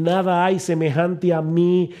y nada hay semejante a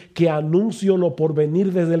mí, que anuncio lo por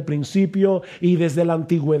venir desde el principio y desde la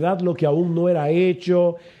antigüedad lo que aún no era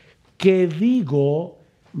hecho, que digo,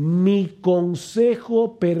 mi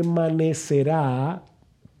consejo permanecerá.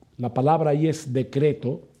 La palabra ahí es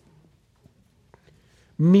decreto.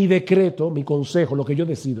 Mi decreto, mi consejo, lo que yo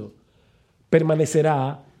decido,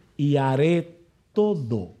 permanecerá y haré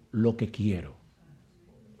todo lo que quiero.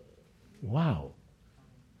 Wow.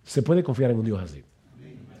 Se puede confiar en un Dios así.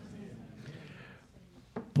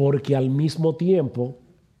 Porque al mismo tiempo,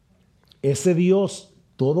 ese Dios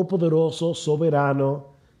todopoderoso, soberano,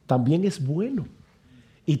 también es bueno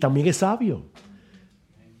y también es sabio.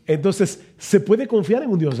 Entonces, se puede confiar en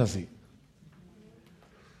un Dios así.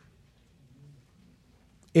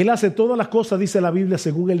 Él hace todas las cosas, dice la Biblia,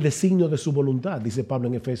 según el designio de su voluntad, dice Pablo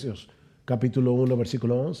en Efesios capítulo 1,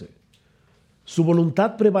 versículo 11. Su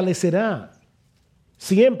voluntad prevalecerá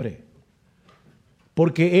siempre,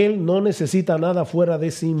 porque Él no necesita nada fuera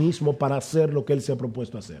de sí mismo para hacer lo que Él se ha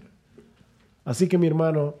propuesto hacer. Así que, mi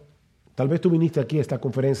hermano, tal vez tú viniste aquí a esta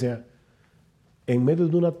conferencia en medio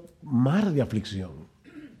de una mar de aflicción.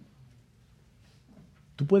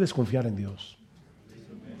 Tú puedes confiar en Dios.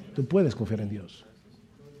 Tú puedes confiar en Dios.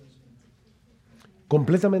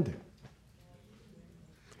 Completamente.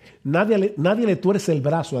 Nadie le tuerce el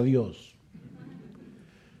brazo a Dios.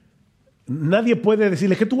 Nadie puede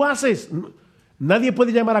decirle, ¿qué tú haces? Nadie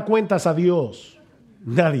puede llamar a cuentas a Dios.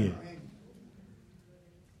 Nadie.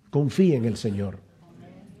 Confía en el Señor.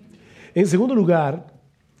 En segundo lugar,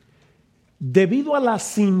 debido a la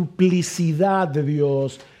simplicidad de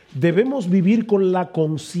Dios, debemos vivir con la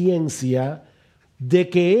conciencia de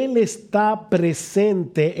que Él está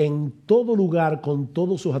presente en todo lugar con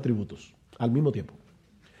todos sus atributos al mismo tiempo.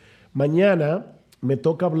 Mañana me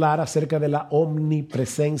toca hablar acerca de la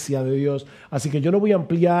omnipresencia de Dios, así que yo no voy a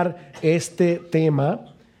ampliar este tema,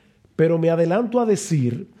 pero me adelanto a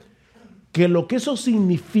decir que lo que eso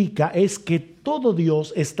significa es que todo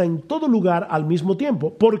Dios está en todo lugar al mismo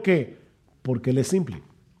tiempo. ¿Por qué? Porque Él es simple.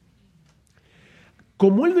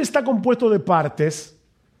 Como Él no está compuesto de partes,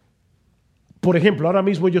 por ejemplo, ahora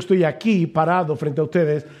mismo yo estoy aquí parado frente a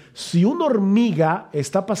ustedes, si una hormiga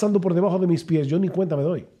está pasando por debajo de mis pies, yo ni cuenta me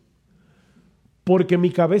doy. Porque mi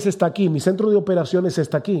cabeza está aquí, mi centro de operaciones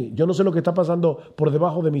está aquí. Yo no sé lo que está pasando por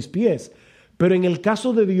debajo de mis pies. Pero en el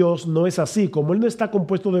caso de Dios no es así. Como Él no está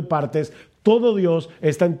compuesto de partes, todo Dios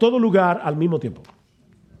está en todo lugar al mismo tiempo,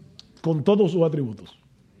 con todos sus atributos.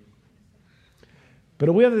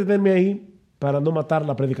 Pero voy a detenerme ahí para no matar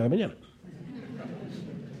la prédica de mañana.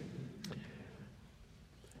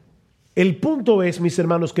 El punto es, mis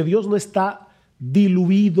hermanos, que Dios no está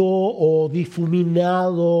diluido o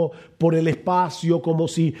difuminado por el espacio, como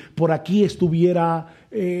si por aquí estuviera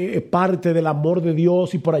parte del amor de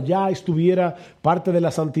Dios y por allá estuviera parte de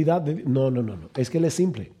la santidad de Dios. No. Es que Él es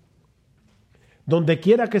simple. Donde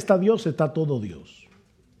quiera que está Dios, está todo Dios.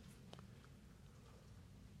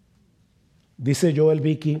 Dice Joel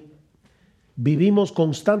Vicky, vivimos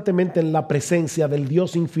constantemente en la presencia del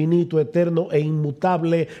Dios infinito, eterno e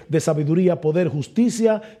inmutable, de sabiduría, poder,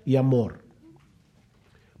 justicia y amor.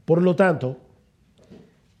 Por lo tanto,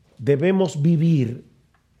 debemos vivir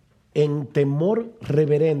en temor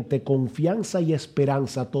reverente, confianza y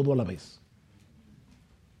esperanza todo a la vez.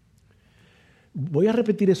 Voy a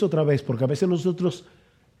repetir eso otra vez porque a veces nosotros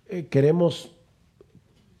queremos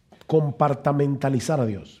compartimentalizar a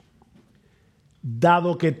Dios.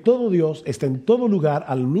 Dado que todo Dios está en todo lugar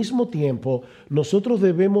al mismo tiempo, nosotros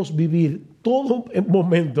debemos vivir todo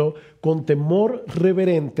momento con temor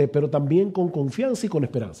reverente, pero también con confianza y con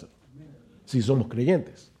esperanza, si somos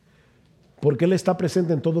creyentes. Porque Él está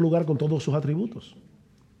presente en todo lugar con todos sus atributos.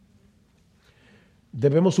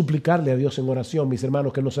 Debemos suplicarle a Dios en oración, mis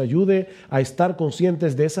hermanos, que nos ayude a estar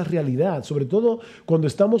conscientes de esa realidad, sobre todo cuando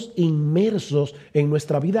estamos inmersos en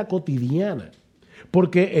nuestra vida cotidiana.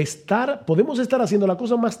 Porque podemos estar haciendo la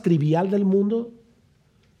cosa más trivial del mundo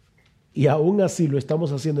y aún así lo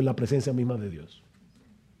estamos haciendo en la presencia misma de Dios.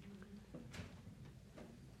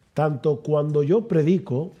 Tanto cuando yo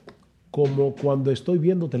predico, como cuando estoy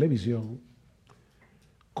viendo televisión,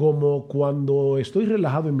 como cuando estoy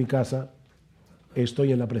relajado en mi casa,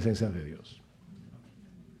 estoy en la presencia de Dios.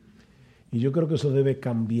 Y yo creo que eso debe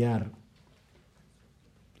cambiar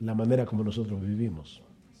la manera como nosotros vivimos.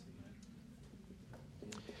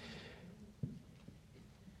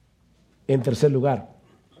 En tercer lugar,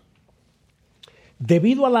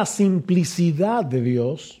 debido a la simplicidad de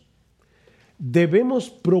Dios, debemos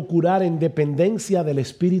procurar en dependencia del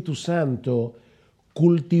Espíritu Santo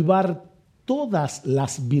cultivar todas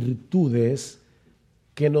las virtudes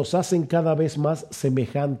que nos hacen cada vez más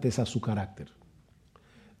semejantes a su carácter.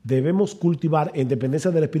 Debemos cultivar en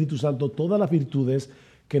dependencia del Espíritu Santo todas las virtudes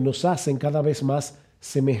que nos hacen cada vez más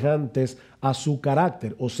semejantes a su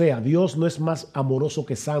carácter. O sea, Dios no es más amoroso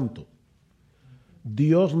que santo.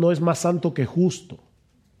 Dios no es más santo que justo.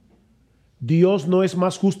 Dios no es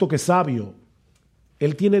más justo que sabio.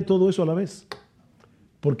 Él tiene todo eso a la vez,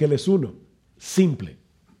 porque Él es uno, simple.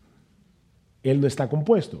 Él no está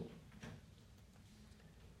compuesto.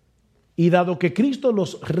 Y dado que Cristo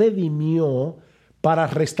nos redimió para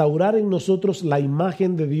restaurar en nosotros la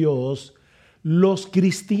imagen de Dios, los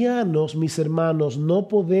cristianos, mis hermanos, no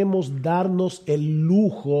podemos darnos el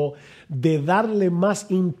lujo de darle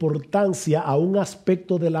más importancia a un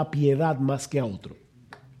aspecto de la piedad más que a otro.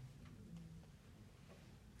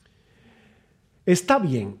 Está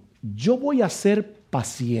bien, yo voy a ser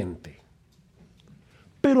paciente,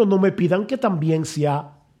 pero no me pidan que también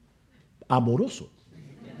sea amoroso.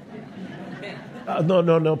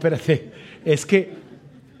 No, espérate. Es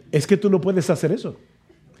que tú no puedes hacer eso.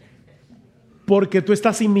 Porque tú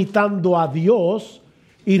estás imitando a Dios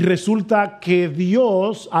y resulta que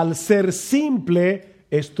Dios, al ser simple,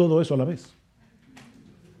 es todo eso a la vez.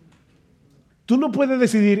 Tú no puedes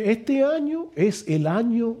decidir, este año es el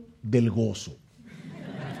año del gozo.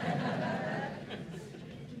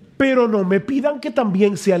 Pero no me pidan que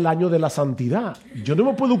también sea el año de la santidad. Yo no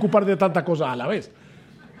me puedo ocupar de tantas cosas a la vez.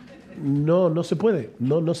 No se puede.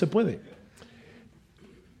 No se puede.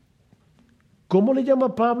 ¿Cómo le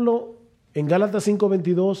llama Pablo en Gálatas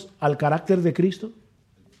 5:22 al carácter de Cristo?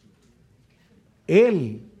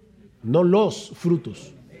 Él, no los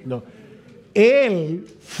frutos. No. El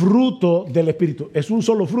fruto del Espíritu. Es un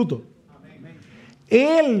solo fruto.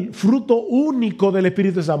 El fruto único del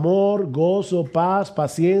Espíritu es amor, gozo, paz,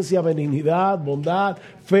 paciencia, benignidad, bondad,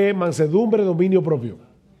 fe, mansedumbre, dominio propio.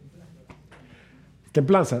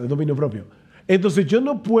 Templanza, de dominio propio. Entonces yo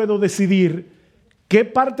no puedo decidir qué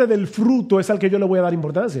parte del fruto es al que yo le voy a dar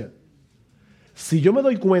importancia. Si yo me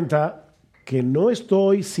doy cuenta que no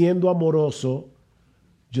estoy siendo amoroso,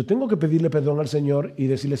 yo tengo que pedirle perdón al Señor y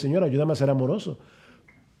decirle, Señor, ayúdame a ser amoroso.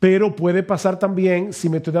 Pero puede pasar también si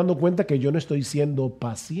me estoy dando cuenta que yo no estoy siendo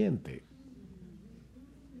paciente.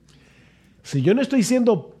 Si yo no estoy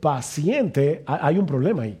siendo paciente, hay un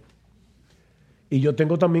problema ahí. Y yo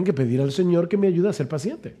tengo también que pedir al Señor que me ayude a ser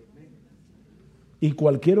paciente. Y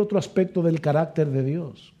cualquier otro aspecto del carácter de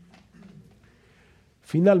Dios.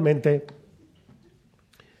 Finalmente,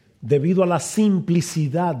 debido a la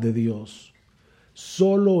simplicidad de Dios,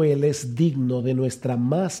 solo Él es digno de nuestra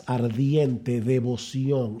más ardiente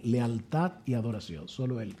devoción, lealtad y adoración.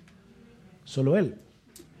 Solo Él. Solo Él.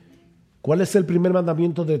 ¿Cuál es el primer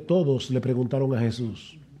mandamiento de todos? Le preguntaron a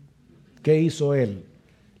Jesús. ¿Qué hizo él?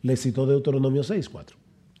 Le citó Deuteronomio 6:4.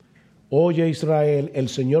 Oye Israel, el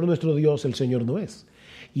Señor nuestro Dios, el Señor no es.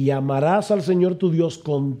 Y amarás al Señor tu Dios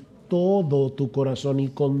con todo tu corazón y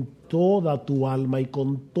con toda tu alma y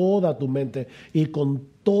con toda tu mente y con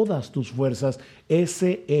todas tus fuerzas.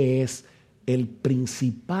 Ese es el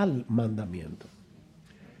principal mandamiento.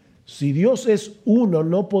 Si Dios es uno,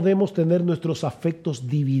 no podemos tener nuestros afectos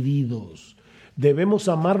divididos. Debemos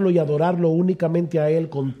amarlo y adorarlo únicamente a Él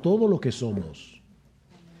con todo lo que somos.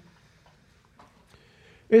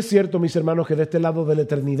 Es cierto, mis hermanos, que de este lado de la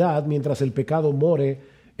eternidad, mientras el pecado more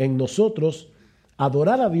en nosotros,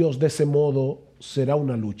 adorar a Dios de ese modo será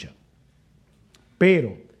una lucha.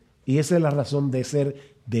 Pero, y esa es la razón de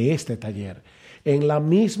ser de este taller, en la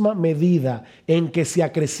misma medida en que se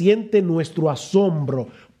acreciente nuestro asombro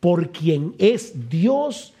por quien es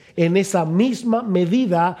Dios, en esa misma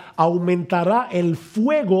medida aumentará el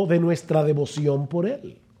fuego de nuestra devoción por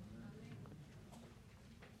Él.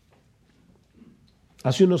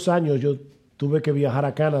 Hace unos años yo tuve que viajar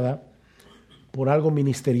a Canadá por algo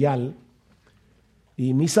ministerial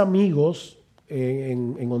y mis amigos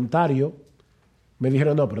en Ontario me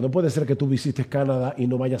dijeron, no, pero no puede ser que tú visites Canadá y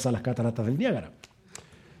no vayas a las cataratas del Niágara.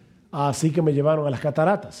 Así que me llevaron a las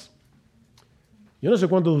cataratas. Yo no sé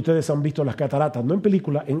cuántos de ustedes han visto las cataratas, no en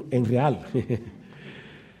película, en real.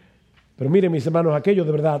 Pero miren, mis hermanos, aquello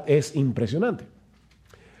de verdad es impresionante.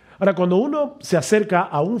 Ahora, cuando uno se acerca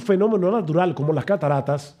a un fenómeno natural como las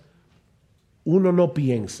cataratas, uno no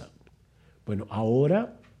piensa, bueno,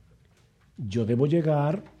 ahora yo debo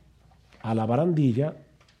llegar a la barandilla,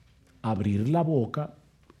 abrir la boca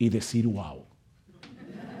y decir wow.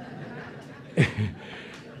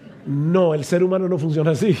 No, el ser humano no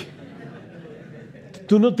funciona así.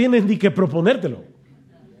 Tú no tienes ni que proponértelo.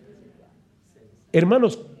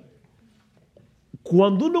 Hermanos,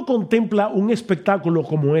 cuando uno contempla un espectáculo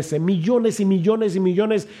como ese, millones y millones y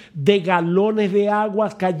millones de galones de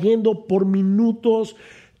aguas cayendo por minutos,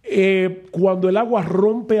 cuando el agua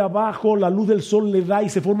rompe abajo, la luz del sol le da y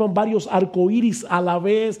se forman varios arcoíris a la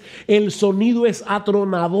vez, el sonido es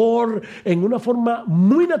atronador, en una forma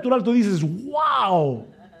muy natural tú dices, ¡wow!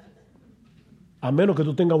 A menos que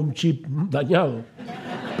tú tengas un chip dañado.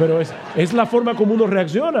 Pero es la forma como uno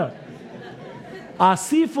reacciona.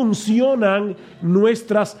 Así funcionan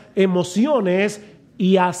nuestras emociones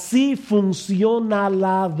y así funciona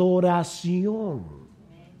la adoración.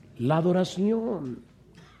 La adoración.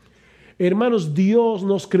 Hermanos, Dios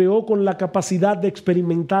nos creó con la capacidad de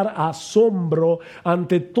experimentar asombro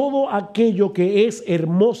ante todo aquello que es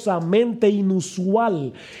hermosamente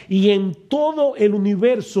inusual. Y en todo el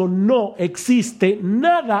universo no existe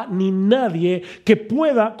nada ni nadie que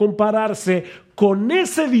pueda compararse con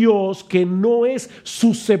ese Dios que no es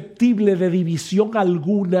susceptible de división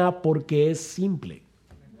alguna porque es simple.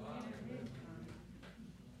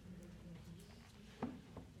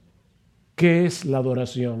 ¿Qué es la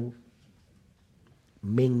adoración?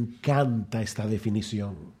 Me encanta esta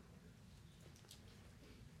definición.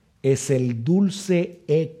 Es el dulce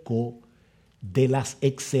eco de las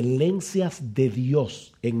excelencias de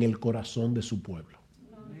Dios en el corazón de su pueblo.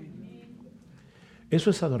 Eso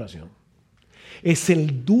es adoración. Es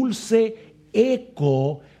el dulce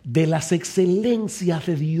eco de las excelencias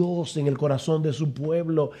de Dios en el corazón de su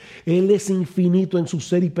pueblo. Él es infinito en su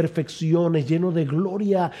ser y perfecciones, lleno de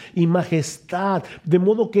gloria y majestad, de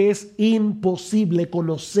modo que es imposible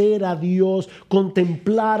conocer a Dios,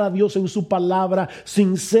 contemplar a Dios en su palabra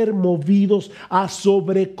sin ser movidos a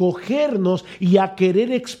sobrecogernos y a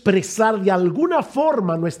querer expresar de alguna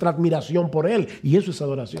forma nuestra admiración por Él. Y eso es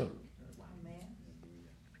adoración.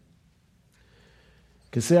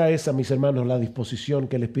 Que sea esa, mis hermanos, la disposición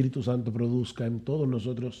que el Espíritu Santo produzca en todos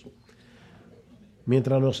nosotros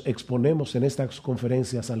mientras nos exponemos en estas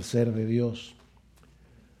conferencias al ser de Dios.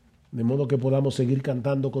 De modo que podamos seguir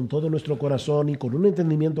cantando con todo nuestro corazón y con un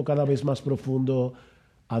entendimiento cada vez más profundo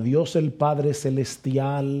a Dios el Padre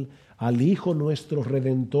Celestial, al Hijo nuestro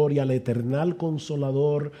Redentor y al Eternal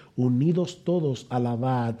Consolador, unidos todos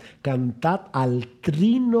alabad, cantad al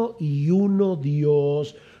Trino y Uno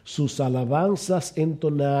Dios, sus alabanzas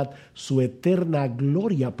entonad, su eterna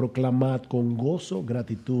gloria proclamad con gozo,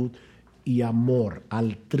 gratitud y amor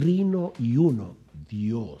al Trino y Uno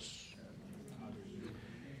Dios.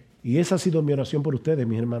 Y esa ha sido mi oración por ustedes,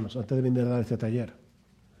 mis hermanos, antes de venir a dar este taller.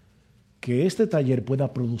 Que este taller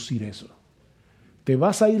pueda producir eso. ¿Te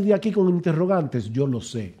vas a ir de aquí con interrogantes? Yo lo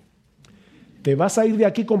sé. ¿Te vas a ir de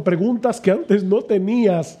aquí con preguntas que antes no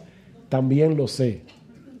tenías? También lo sé.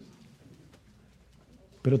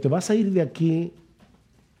 Pero te vas a ir de aquí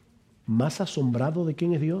más asombrado de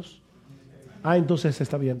quién es Dios. Ah, entonces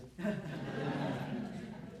está bien.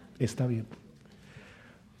 Está bien.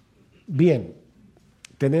 Bien,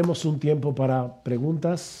 tenemos un tiempo para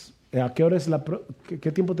preguntas. ¿A qué hora es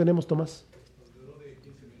qué tiempo tenemos, Tomás?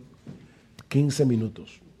 15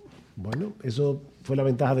 minutos. Bueno, eso fue la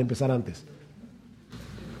ventaja de empezar antes.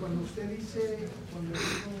 Cuando usted dice, cuando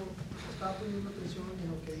dijo, estaba poniendo atención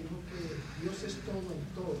en lo que dijo que Dios es todo en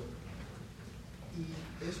todo, y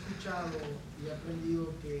he escuchado y he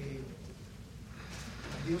aprendido que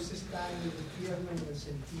Dios está en el infierno en el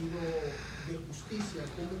sentido de justicia.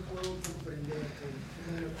 ¿Cómo puedo comprender?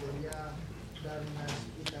 ¿Cómo me podría dar una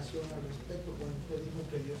explicación al respecto cuando usted dijo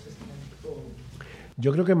que Dios está en todo?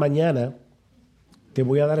 Yo creo que mañana te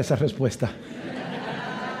voy a dar esa respuesta,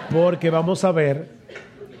 porque vamos a ver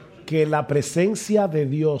que la presencia de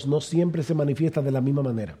Dios no siempre se manifiesta de la misma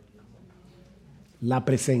manera. La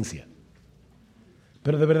presencia.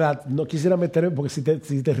 Pero de verdad, no quisiera meterme, porque si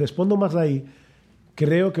te respondo más ahí,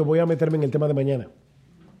 creo que voy a meterme en el tema de mañana.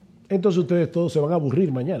 Entonces ustedes todos se van a aburrir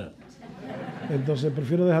mañana. Entonces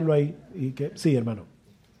prefiero dejarlo ahí. Sí, hermano.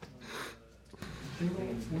 Tengo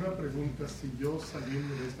una pregunta. Si yo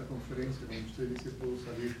saliendo de esta conferencia, como usted dice, puedo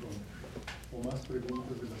salir con más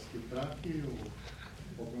preguntas de las que traje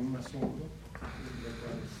o con un asombro, lo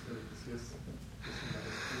cual sí es una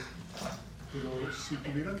respuesta. Pero si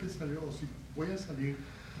tuviera que salir, o si voy a salir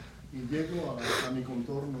y llego a mi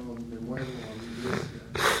contorno donde me muevo, a mi iglesia,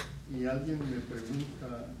 y alguien me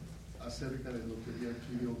pregunta acerca de lo que vi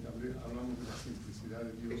aquí, o que hablamos de la simplicidad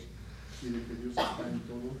de Dios y de que Dios está en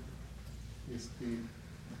todo,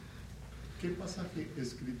 ¿qué pasaje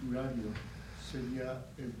escriturario sería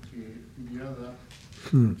el que tuviera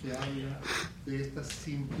que habla de esta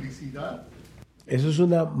simplicidad? Eso es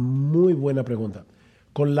una muy buena pregunta.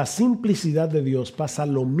 Con la simplicidad de Dios pasa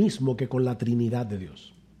lo mismo que con la Trinidad de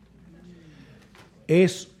Dios.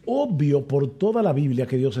 Es obvio por toda la Biblia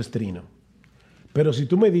que Dios es trino. Pero si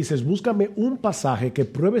tú me dices, búscame un pasaje que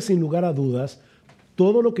pruebe sin lugar a dudas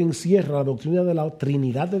todo lo que encierra la doctrina de la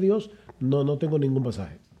Trinidad de Dios, no tengo ningún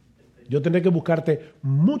pasaje. Yo tendré que buscarte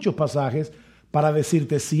muchos pasajes para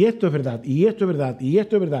decirte si esto es verdad, y esto es verdad, y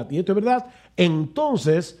esto es verdad, y esto es verdad,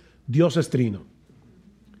 entonces Dios es trino.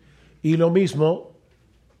 Y lo mismo,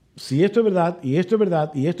 si esto es verdad, y esto es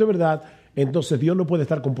verdad, y esto es verdad, entonces Dios no puede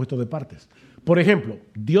estar compuesto de partes. Por ejemplo,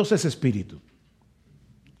 Dios es espíritu.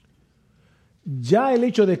 Ya el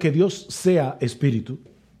hecho de que Dios sea espíritu,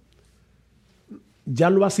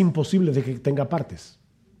 ya lo hace imposible de que tenga partes.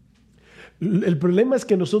 El problema es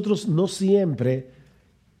que nosotros no siempre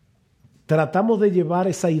tratamos de llevar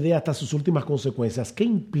esa idea hasta sus últimas consecuencias. ¿Qué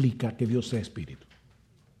implica que Dios sea espíritu?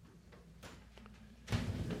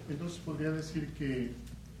 Entonces podría decir que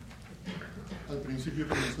al principio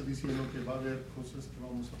comenzó diciendo que va a haber cosas que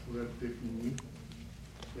vamos a poder definir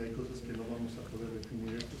y hay cosas que no vamos a poder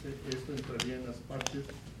definir. Esto entraría en la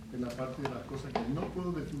parte de la cosa que no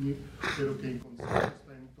puedo definir, pero que en concepto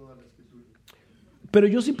está en toda la escritura. Pero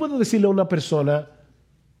yo sí puedo decirle a una persona,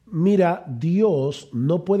 mira, Dios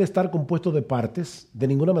no puede estar compuesto de partes de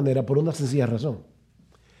ninguna manera por una sencilla razón.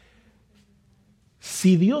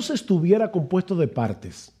 Si Dios estuviera compuesto de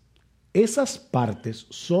partes, ¿esas partes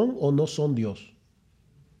son o no son Dios?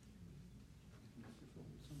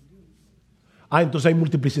 Entonces hay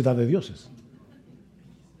multiplicidad de dioses.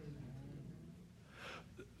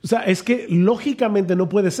 O sea, es que lógicamente no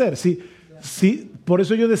puede ser. Por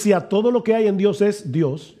eso yo decía, todo lo que hay en Dios es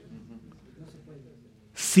Dios.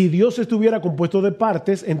 Si Dios estuviera compuesto de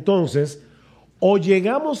partes, entonces o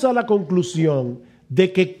llegamos a la conclusión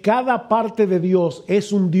de que cada parte de Dios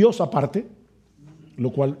es un Dios aparte,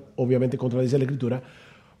 lo cual obviamente contradice la Escritura,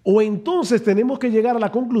 o entonces tenemos que llegar a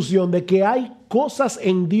la conclusión de que hay cosas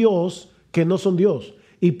en Dios que no son Dios,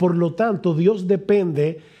 y por lo tanto Dios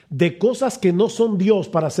depende de cosas que no son Dios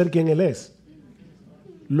para ser quien Él es,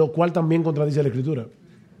 lo cual también contradice la Escritura.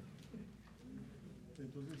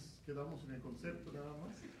 Entonces quedamos en el concepto nada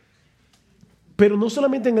más. Pero no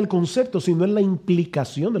solamente en el concepto, sino en la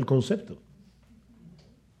implicación del concepto.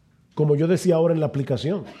 Como yo decía ahora en la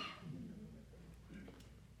aplicación.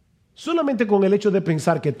 Solamente con el hecho de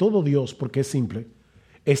pensar que todo Dios, porque es simple,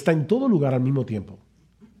 está en todo lugar al mismo tiempo.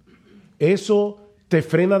 Eso te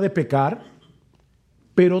frena de pecar,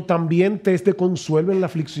 pero también te consuela en la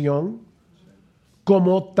aflicción,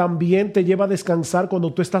 como también te lleva a descansar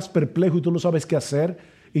cuando tú estás perplejo y tú no sabes qué hacer,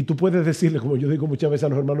 y tú puedes decirle, como yo digo muchas veces a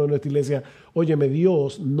los hermanos de nuestra iglesia, óyeme,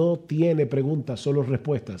 Dios no tiene preguntas, solo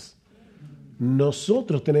respuestas.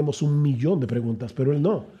 Nosotros tenemos 1,000,000 de preguntas, pero Él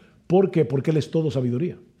no. ¿Por qué? Porque Él es todo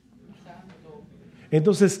sabiduría.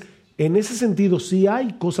 Entonces, en ese sentido, sí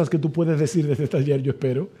hay cosas que tú puedes decir desde este taller, yo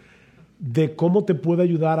espero, de cómo te puede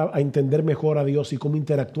ayudar a entender mejor a Dios y cómo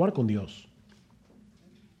interactuar con Dios.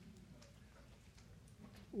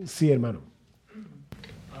 Sí, hermano.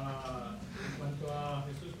 En cuanto a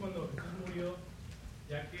Jesús, cuando Jesús murió,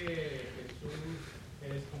 ya que Jesús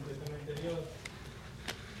es completamente Dios,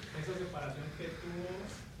 esa separación que tuvo,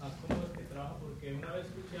 ¿cómo es que trabaja? Porque una vez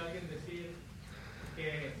escuché a alguien decir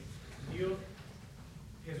que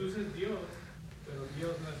Jesús es Dios, pero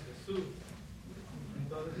Dios no es Jesús.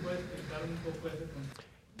 Entonces, ¿puedes explicar un poco ese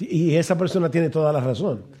concepto? Y esa persona tiene toda la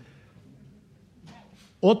razón.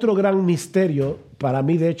 Otro gran misterio, para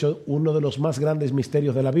mí de hecho, uno de los más grandes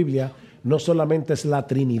misterios de la Biblia, no solamente es la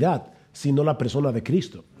Trinidad, sino la persona de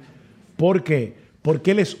Cristo. ¿Por qué?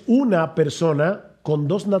 Porque Él es una persona con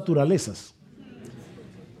dos naturalezas.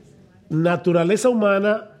 Naturaleza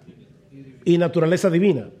humana y naturaleza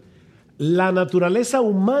divina. La naturaleza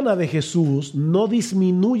humana de Jesús no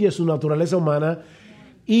disminuye su naturaleza humana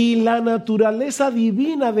y la naturaleza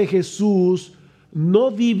divina de Jesús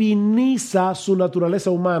no diviniza su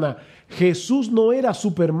naturaleza humana. Jesús no era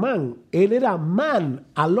Superman, Él era man,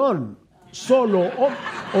 alone, solo.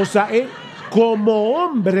 O sea, Él, como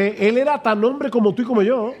hombre, Él era tan hombre como tú y como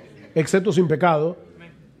yo, excepto sin pecado,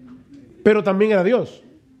 pero también era Dios.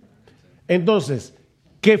 Entonces,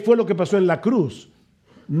 ¿qué fue lo que pasó en la cruz?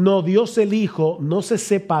 No, Dios el Hijo no se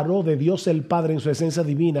separó de Dios el Padre en su esencia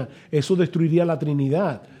divina. Eso destruiría la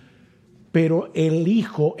Trinidad. Pero el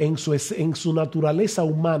Hijo en su naturaleza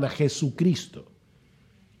humana, Jesucristo,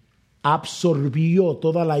 absorbió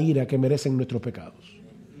toda la ira que merecen nuestros pecados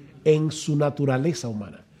en su naturaleza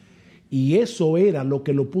humana. Y eso era lo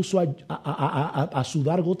que lo puso a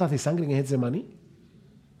sudar gotas de sangre en Getsemaní.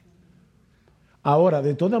 Ahora,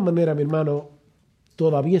 de todas maneras, mi hermano,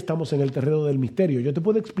 todavía estamos en el terreno del misterio. Yo te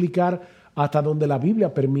puedo explicar hasta donde la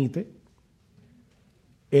Biblia permite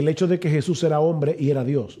el hecho de que Jesús era hombre y era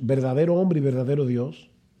Dios, verdadero hombre y verdadero Dios.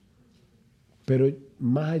 Pero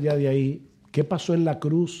más allá de ahí, ¿qué pasó en la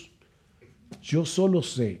cruz? Yo solo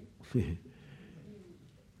sé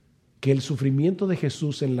que el sufrimiento de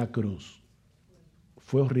Jesús en la cruz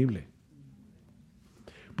fue horrible.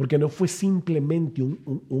 Porque no fue simplemente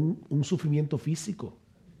un sufrimiento físico.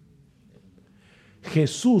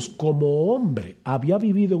 Jesús como hombre había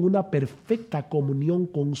vivido en una perfecta comunión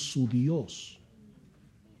con su Dios.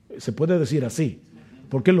 Se puede decir así,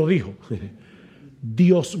 porque Él lo dijo.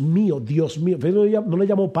 Dios mío, Dios mío. No le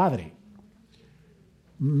llamó Padre.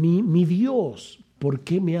 Mi Dios, ¿por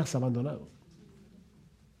qué me has abandonado?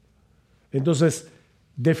 Entonces,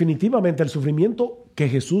 definitivamente el sufrimiento que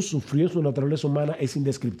Jesús sufrió en su naturaleza humana es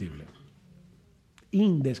indescriptible.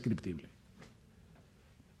 Indescriptible.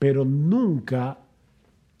 Pero nunca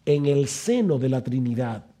en el seno de la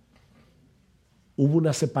Trinidad hubo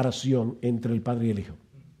una separación entre el Padre y el Hijo.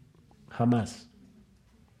 Jamás.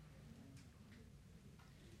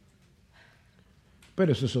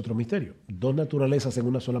 Pero eso es otro misterio. Dos naturalezas en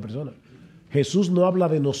una sola persona. Jesús no habla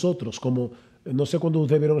de nosotros como, no sé cuándo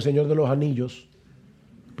ustedes vieron El Señor de los Anillos,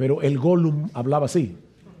 pero el Gollum hablaba así.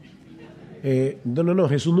 No,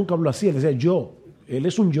 Jesús nunca habló así. Él decía yo. Él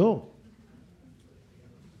es un yo.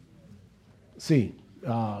 Sí.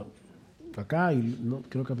 Acá y no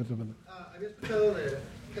creo que había escuchado de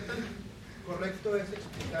qué tan correcto es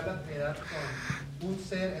explicar la Trinidad con un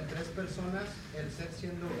ser en tres personas, el ser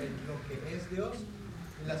siendo lo que es Dios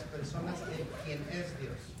y las personas en quien es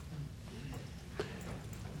Dios.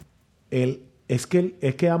 Es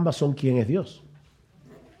que ambas son quien es Dios.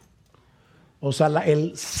 O sea,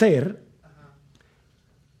 el ser,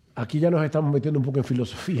 aquí ya nos estamos metiendo un poco en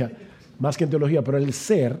filosofía, más que en teología, pero el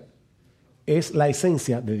ser es la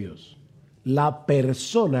esencia de Dios. La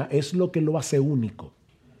persona es lo que lo hace único.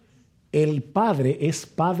 El Padre es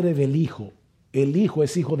Padre del Hijo. El Hijo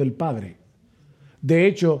es Hijo del Padre. De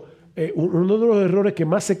hecho, uno de los errores que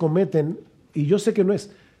más se cometen, y yo sé que no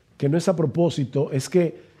es a propósito, es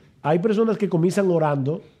que hay personas que comienzan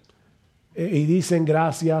orando y dicen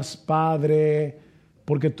gracias, Padre,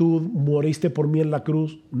 porque tú moriste por mí en la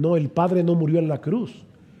cruz. No, el Padre no murió en la cruz.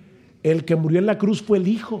 El que murió en la cruz fue el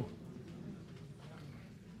Hijo.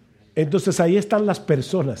 Entonces ahí están las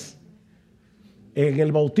personas. En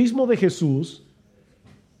el bautismo de Jesús,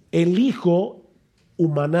 el Hijo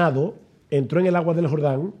humanado entró en el agua del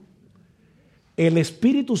Jordán, el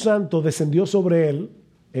Espíritu Santo descendió sobre él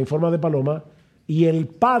en forma de paloma y el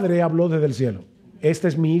Padre habló desde el cielo. Este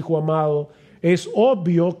es mi Hijo amado. Es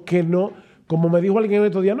obvio que no, como me dijo alguien el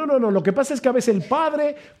otro día, no, lo que pasa es que a veces el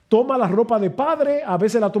Padre toma la ropa de Padre, a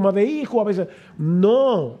veces la toma de Hijo, a veces...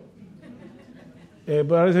 No.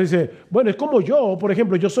 A veces dice, bueno, es como yo, por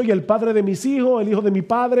ejemplo, yo soy el padre de mis hijos, el hijo de mi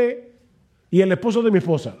padre y el esposo de mi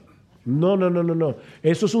esposa. No, no, no, no, no.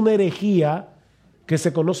 Eso es una herejía que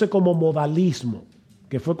se conoce como modalismo,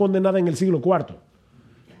 que fue condenada en el siglo IV.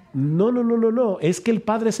 No, no, no, no, no. Es que el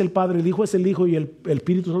Padre es el Padre, el Hijo es el Hijo y el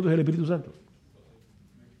Espíritu Santo es el Espíritu Santo.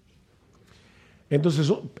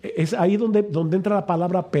 Entonces, es ahí donde entra la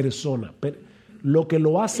palabra persona, lo que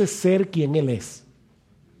lo hace ser quien Él es.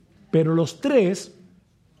 Pero los tres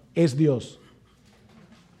es Dios.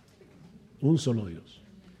 Un solo Dios.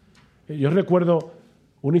 Yo recuerdo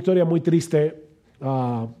una historia muy triste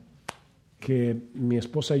que mi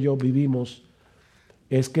esposa y yo vivimos.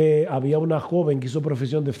 Es que había una joven que hizo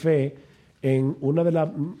profesión de fe en una de las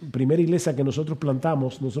primeras iglesias que nosotros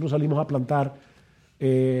plantamos. Nosotros salimos a plantar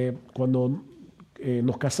cuando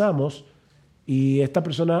nos casamos, y esta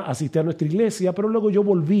persona asistía a nuestra iglesia, pero luego yo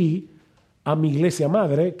volví a mi iglesia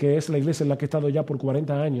madre, que es la iglesia en la que he estado ya por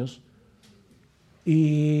 40 años,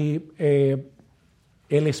 y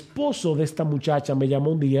el esposo de esta muchacha me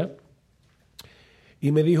llamó un día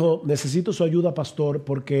y me dijo: necesito su ayuda, pastor,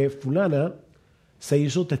 porque fulana se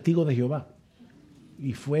hizo testigo de Jehová.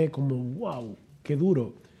 Y fue como, wow, qué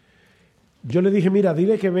duro. Yo le dije: mira,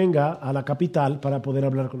 dile que venga a la capital para poder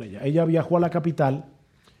hablar con ella. Ella viajó a la capital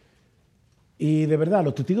y de verdad,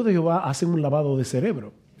 los testigos de Jehová hacen un lavado de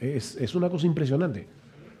cerebro. Es una cosa impresionante.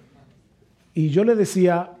 Y yo le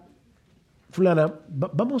decía: fulana,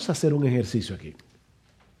 vamos a hacer un ejercicio aquí.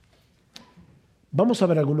 Vamos a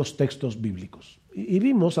ver algunos textos bíblicos. Y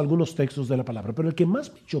vimos algunos textos de la palabra, pero el que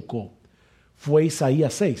más me chocó fue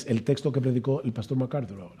Isaías 6, el texto que predicó el pastor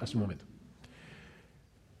MacArthur hace un momento.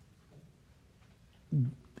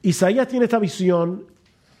 Isaías tiene esta visión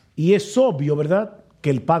y es obvio, ¿verdad?, que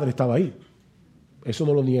el Padre estaba ahí. Eso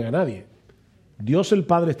no lo niega nadie. Dios el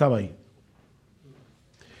Padre estaba ahí.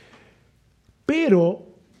 Pero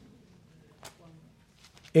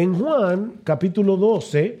en Juan capítulo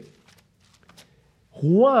 12,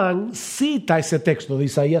 Juan cita ese texto de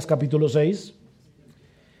Isaías capítulo 6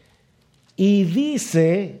 y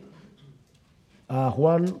dice,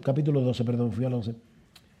 Juan capítulo 12, perdón, fui al 11.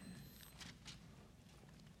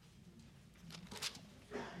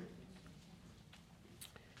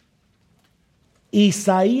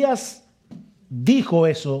 Isaías dijo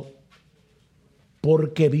eso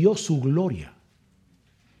porque vio su gloria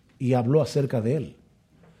y habló acerca de él,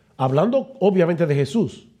 hablando obviamente de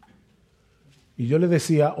Jesús. Y yo le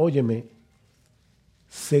decía: óyeme,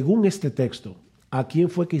 según este texto, ¿a quién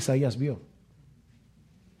fue que Isaías vio?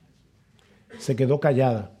 Se quedó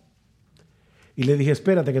callada. Y le dije: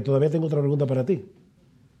 espérate, que todavía tengo otra pregunta para ti.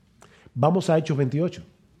 Vamos a Hechos 28.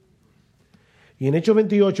 Y en Hechos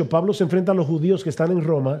 28, Pablo se enfrenta a los judíos que están en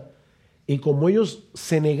Roma, y como ellos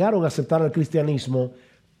se negaron a aceptar al cristianismo,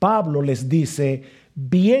 Pablo les dice: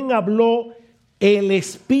 bien habló el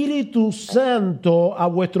Espíritu Santo a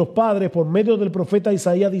vuestros padres por medio del profeta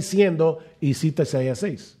Isaías diciendo, y cita Isaías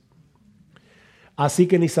 6. Así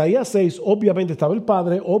que en Isaías 6 obviamente estaba el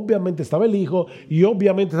Padre, obviamente estaba el Hijo y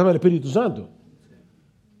obviamente estaba el Espíritu Santo.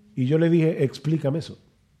 Y yo le dije: explícame eso.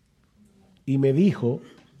 Y me dijo: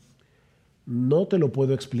 no te lo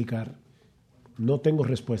puedo explicar, no tengo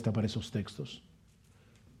respuesta para esos textos,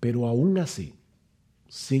 pero aún así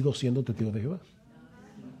sigo siendo testigo de Jehová.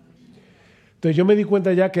 Entonces yo me di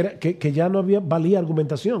cuenta ya que ya no valía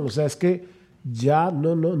argumentación, o sea, es que ya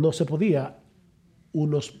no se podía.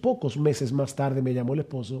 Unos pocos meses más tarde me llamó el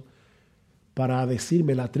esposo para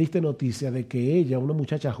decirme la triste noticia de que ella, una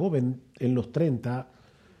muchacha joven en los 30,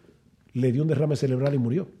 le dio un derrame cerebral y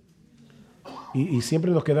murió. Y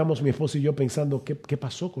siempre nos quedamos, mi esposo y yo, pensando: ¿qué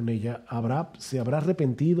pasó con ella? ¿Se habrá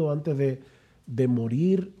arrepentido antes de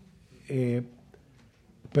morir?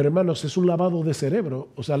 Pero hermanos, es un lavado de cerebro.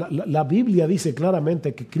 O sea, la Biblia dice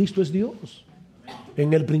claramente que Cristo es Dios.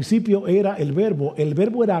 En el principio era el verbo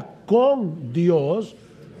era con Dios.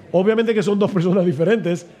 Obviamente que son dos personas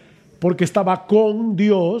diferentes, porque estaba con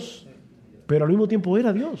Dios, pero al mismo tiempo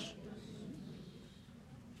era Dios.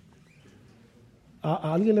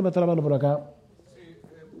 ¿A alguien le mete la mano por acá? Sí,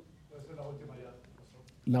 puede ser la última ya.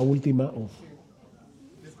 La última.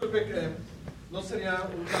 Sí. Disculpe, que ¿no sería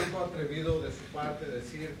un tanto atrevido de su parte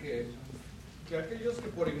decir que aquellos que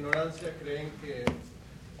por ignorancia creen que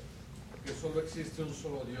solo existe un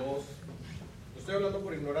solo Dios? Estoy hablando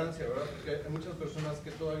por ignorancia, ¿verdad? Porque hay muchas personas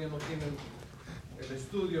que todavía no tienen el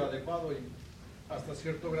estudio adecuado y hasta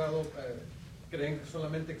cierto grado creen que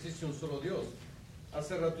solamente existe un solo Dios.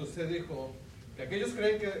 Hace rato usted dijo que aquellos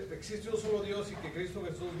creen que existe un solo Dios y que Cristo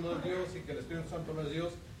Jesús no es Dios y que el Espíritu Santo no es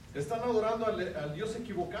Dios, están adorando al Dios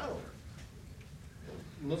equivocado.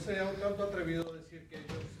 No sería un tanto atrevido decir que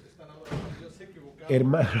ellos están adorando al Dios equivocado,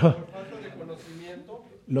 hermano, por falta de conocimiento.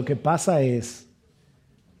 Lo que pasa es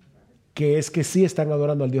que es que sí están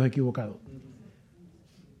adorando al Dios equivocado.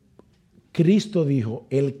 Cristo dijo,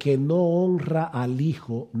 el que no honra al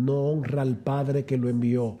Hijo, no honra al Padre que lo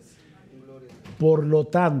envió. Por lo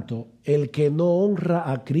tanto, el que no honra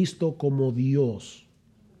a Cristo como Dios,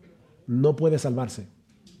 no puede salvarse.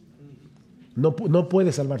 No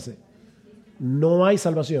puede salvarse. No hay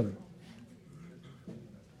salvación.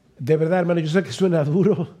 De verdad, hermano, yo sé que suena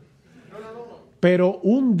duro, pero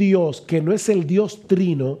un Dios que no es el Dios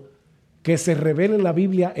trino que se revela en la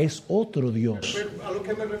Biblia es otro Dios. Pero a lo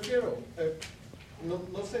que me refiero,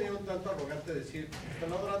 no sería un tanto arrogante decir,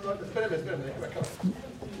 están adorando, espérenme, déjame acabar.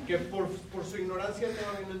 Que por su ignorancia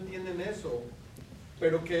todavía no entienden eso,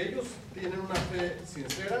 pero que ellos tienen una fe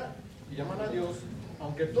sincera y llaman a Dios,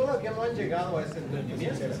 aunque todavía no han llegado a ese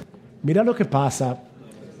entendimiento. Mira lo que pasa.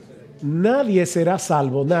 Nadie será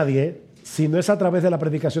salvo, nadie, si no es a través de la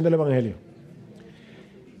predicación del Evangelio.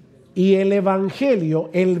 Y el Evangelio,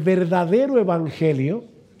 el verdadero Evangelio,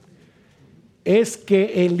 es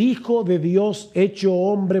que el Hijo de Dios hecho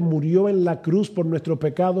hombre murió en la cruz por nuestro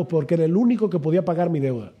pecado porque era el único que podía pagar mi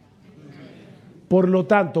deuda. Por lo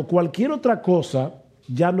tanto, cualquier otra cosa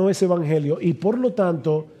ya no es Evangelio y por lo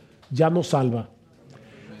tanto ya no salva.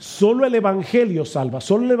 Solo el Evangelio salva,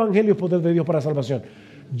 solo el Evangelio es poder de Dios para salvación.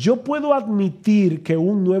 Yo puedo admitir que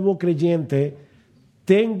un nuevo creyente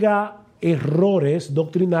tenga errores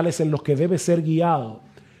doctrinales en los que debe ser guiado,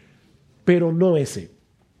 pero no ese.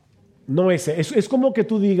 No ese. Es como que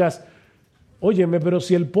tú digas, óyeme, pero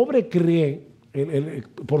si el pobre cree,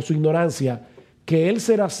 por su ignorancia, que él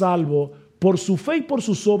será salvo por su fe y por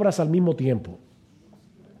sus obras al mismo tiempo,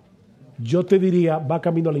 yo te diría, va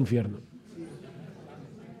camino al infierno.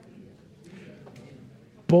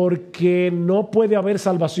 Porque no puede haber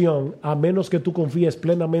salvación a menos que tú confíes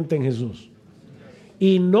plenamente en Jesús.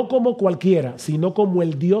 Y no como cualquiera, sino como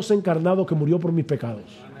el Dios encarnado que murió por mis pecados.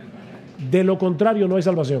 De lo contrario, no hay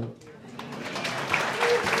salvación.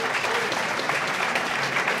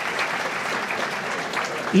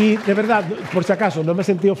 Y de verdad, por si acaso, no me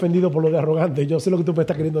sentí ofendido por lo de arrogante. Yo sé lo que tú me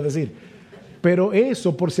estás queriendo decir. Pero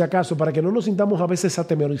eso, por si acaso, para que no nos sintamos a veces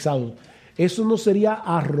atemorizados, eso no sería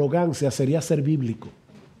arrogancia, sería ser bíblico.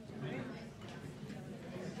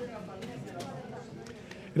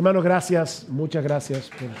 Hermanos, gracias, muchas gracias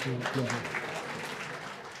por su tiempo.